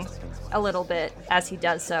flickering a little bit as he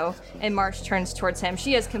does so. And Marsh turns towards him.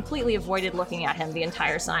 She has completely avoided looking at him the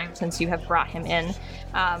entire time since you have brought him in.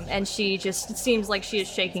 And she just seems like she is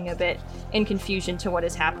shaking a bit in confusion to what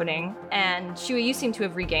is happening. And Shui, you seem to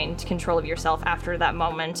have regained control of yourself after that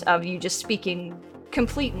moment of you just speaking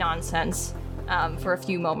complete nonsense for a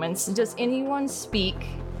few moments. Does anyone speak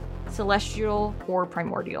Celestial or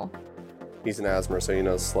Primordial? He's an Asmer, so he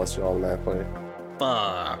knows Celestial automatically.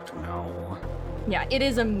 Fuck no. Yeah, it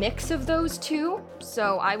is a mix of those two.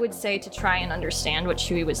 So I would say to try and understand what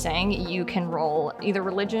Shui was saying, you can roll either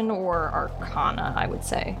Religion or Arcana, I would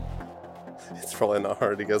say. It's probably not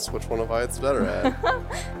hard to guess which one of it's better at.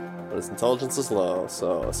 But his intelligence is low,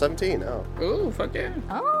 so 17, oh. Ooh, fuck yeah.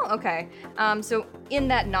 Oh, okay. So in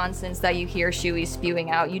that nonsense that you hear Shui spewing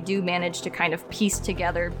out, you do manage to kind of piece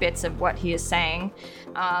together bits of what he is saying.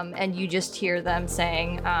 And you just hear them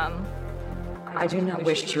saying, I do not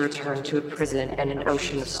wish to return to a prison and an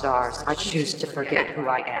ocean of stars. I choose to forget who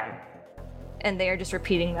I am. And they are just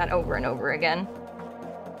repeating that over and over again.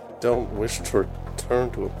 Don't wish to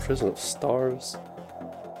return to a prison of stars.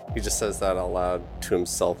 He just says that out loud to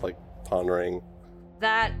himself, like pondering.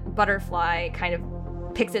 That butterfly kind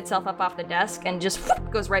of picks itself up off the desk and just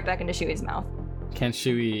goes right back into Shui's mouth. Can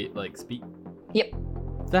Shui like speak? Yep.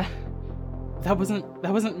 That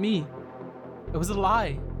wasn't me. It was a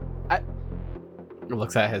lie. It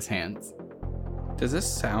looks at his hands. Does this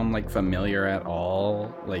sound like familiar at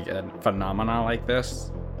all? Like a phenomena like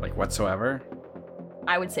this? Like whatsoever?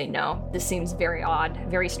 I would say no. This seems very odd,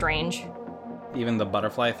 very strange. Even the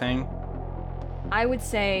butterfly thing? I would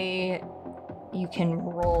say you can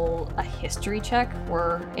roll a history check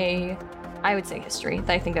or I would say history.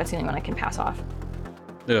 I think that's the only one I can pass off.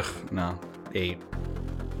 Ugh, no. 8.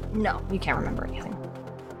 No, you can't remember anything.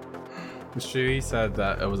 Shui said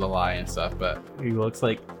that it was a lie and stuff, but he looks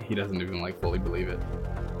like he doesn't even like fully believe it.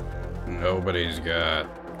 Nobody's got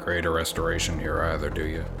greater restoration here either, do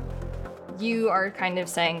you? You are kind of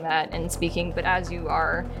saying that and speaking, but as you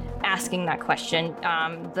are asking that question,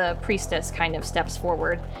 the priestess kind of steps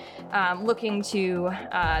forward, looking to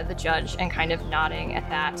the judge and kind of nodding at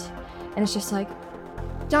that. And it's just like,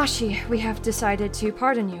 Dashi, we have decided to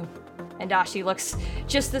pardon you. And Dashi looks,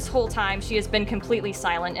 just this whole time, she has been completely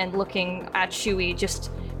silent and looking at Shui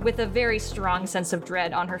just with a very strong sense of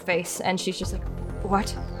dread on her face. And she's just like,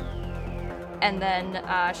 what? And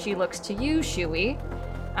then she looks to you, Shui,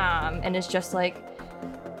 and is just like,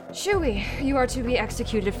 Shui, you are to be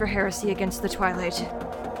executed for heresy against the Twilight.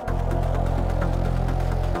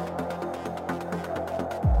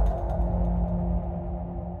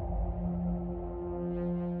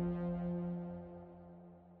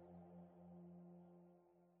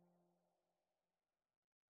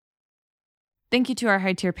 Thank you to our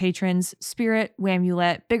high-tier patrons, Spirit,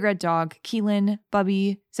 Whamulette, Big Red Dog, Keelan,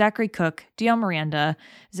 Bubby, Zachary Cook, DL Miranda,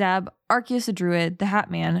 Zab, Arceus the Druid, The Hat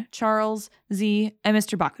Man, Charles, Z, and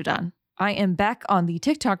Mr. Bakudan. I am back on the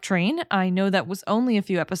TikTok train. I know that was only a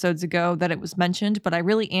few episodes ago that it was mentioned, but I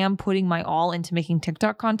really am putting my all into making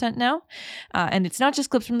TikTok content now. And it's not just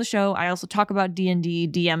clips from the show. I also talk about D&D,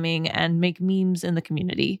 DMing, and make memes in the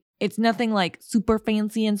community. It's nothing like super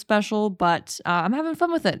fancy and special, but I'm having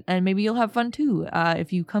fun with it, and maybe you'll have fun too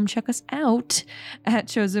if you come check us out at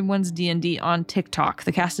Chosen Ones D&D on TikTok.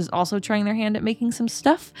 The cast is also trying their hand at making some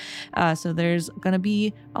stuff, so there's gonna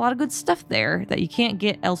be a lot of good stuff there that you can't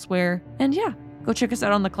get elsewhere. And yeah, go check us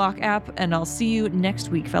out on the Clock app, and I'll see you next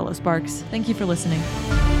week, fellow Sparks. Thank you for listening.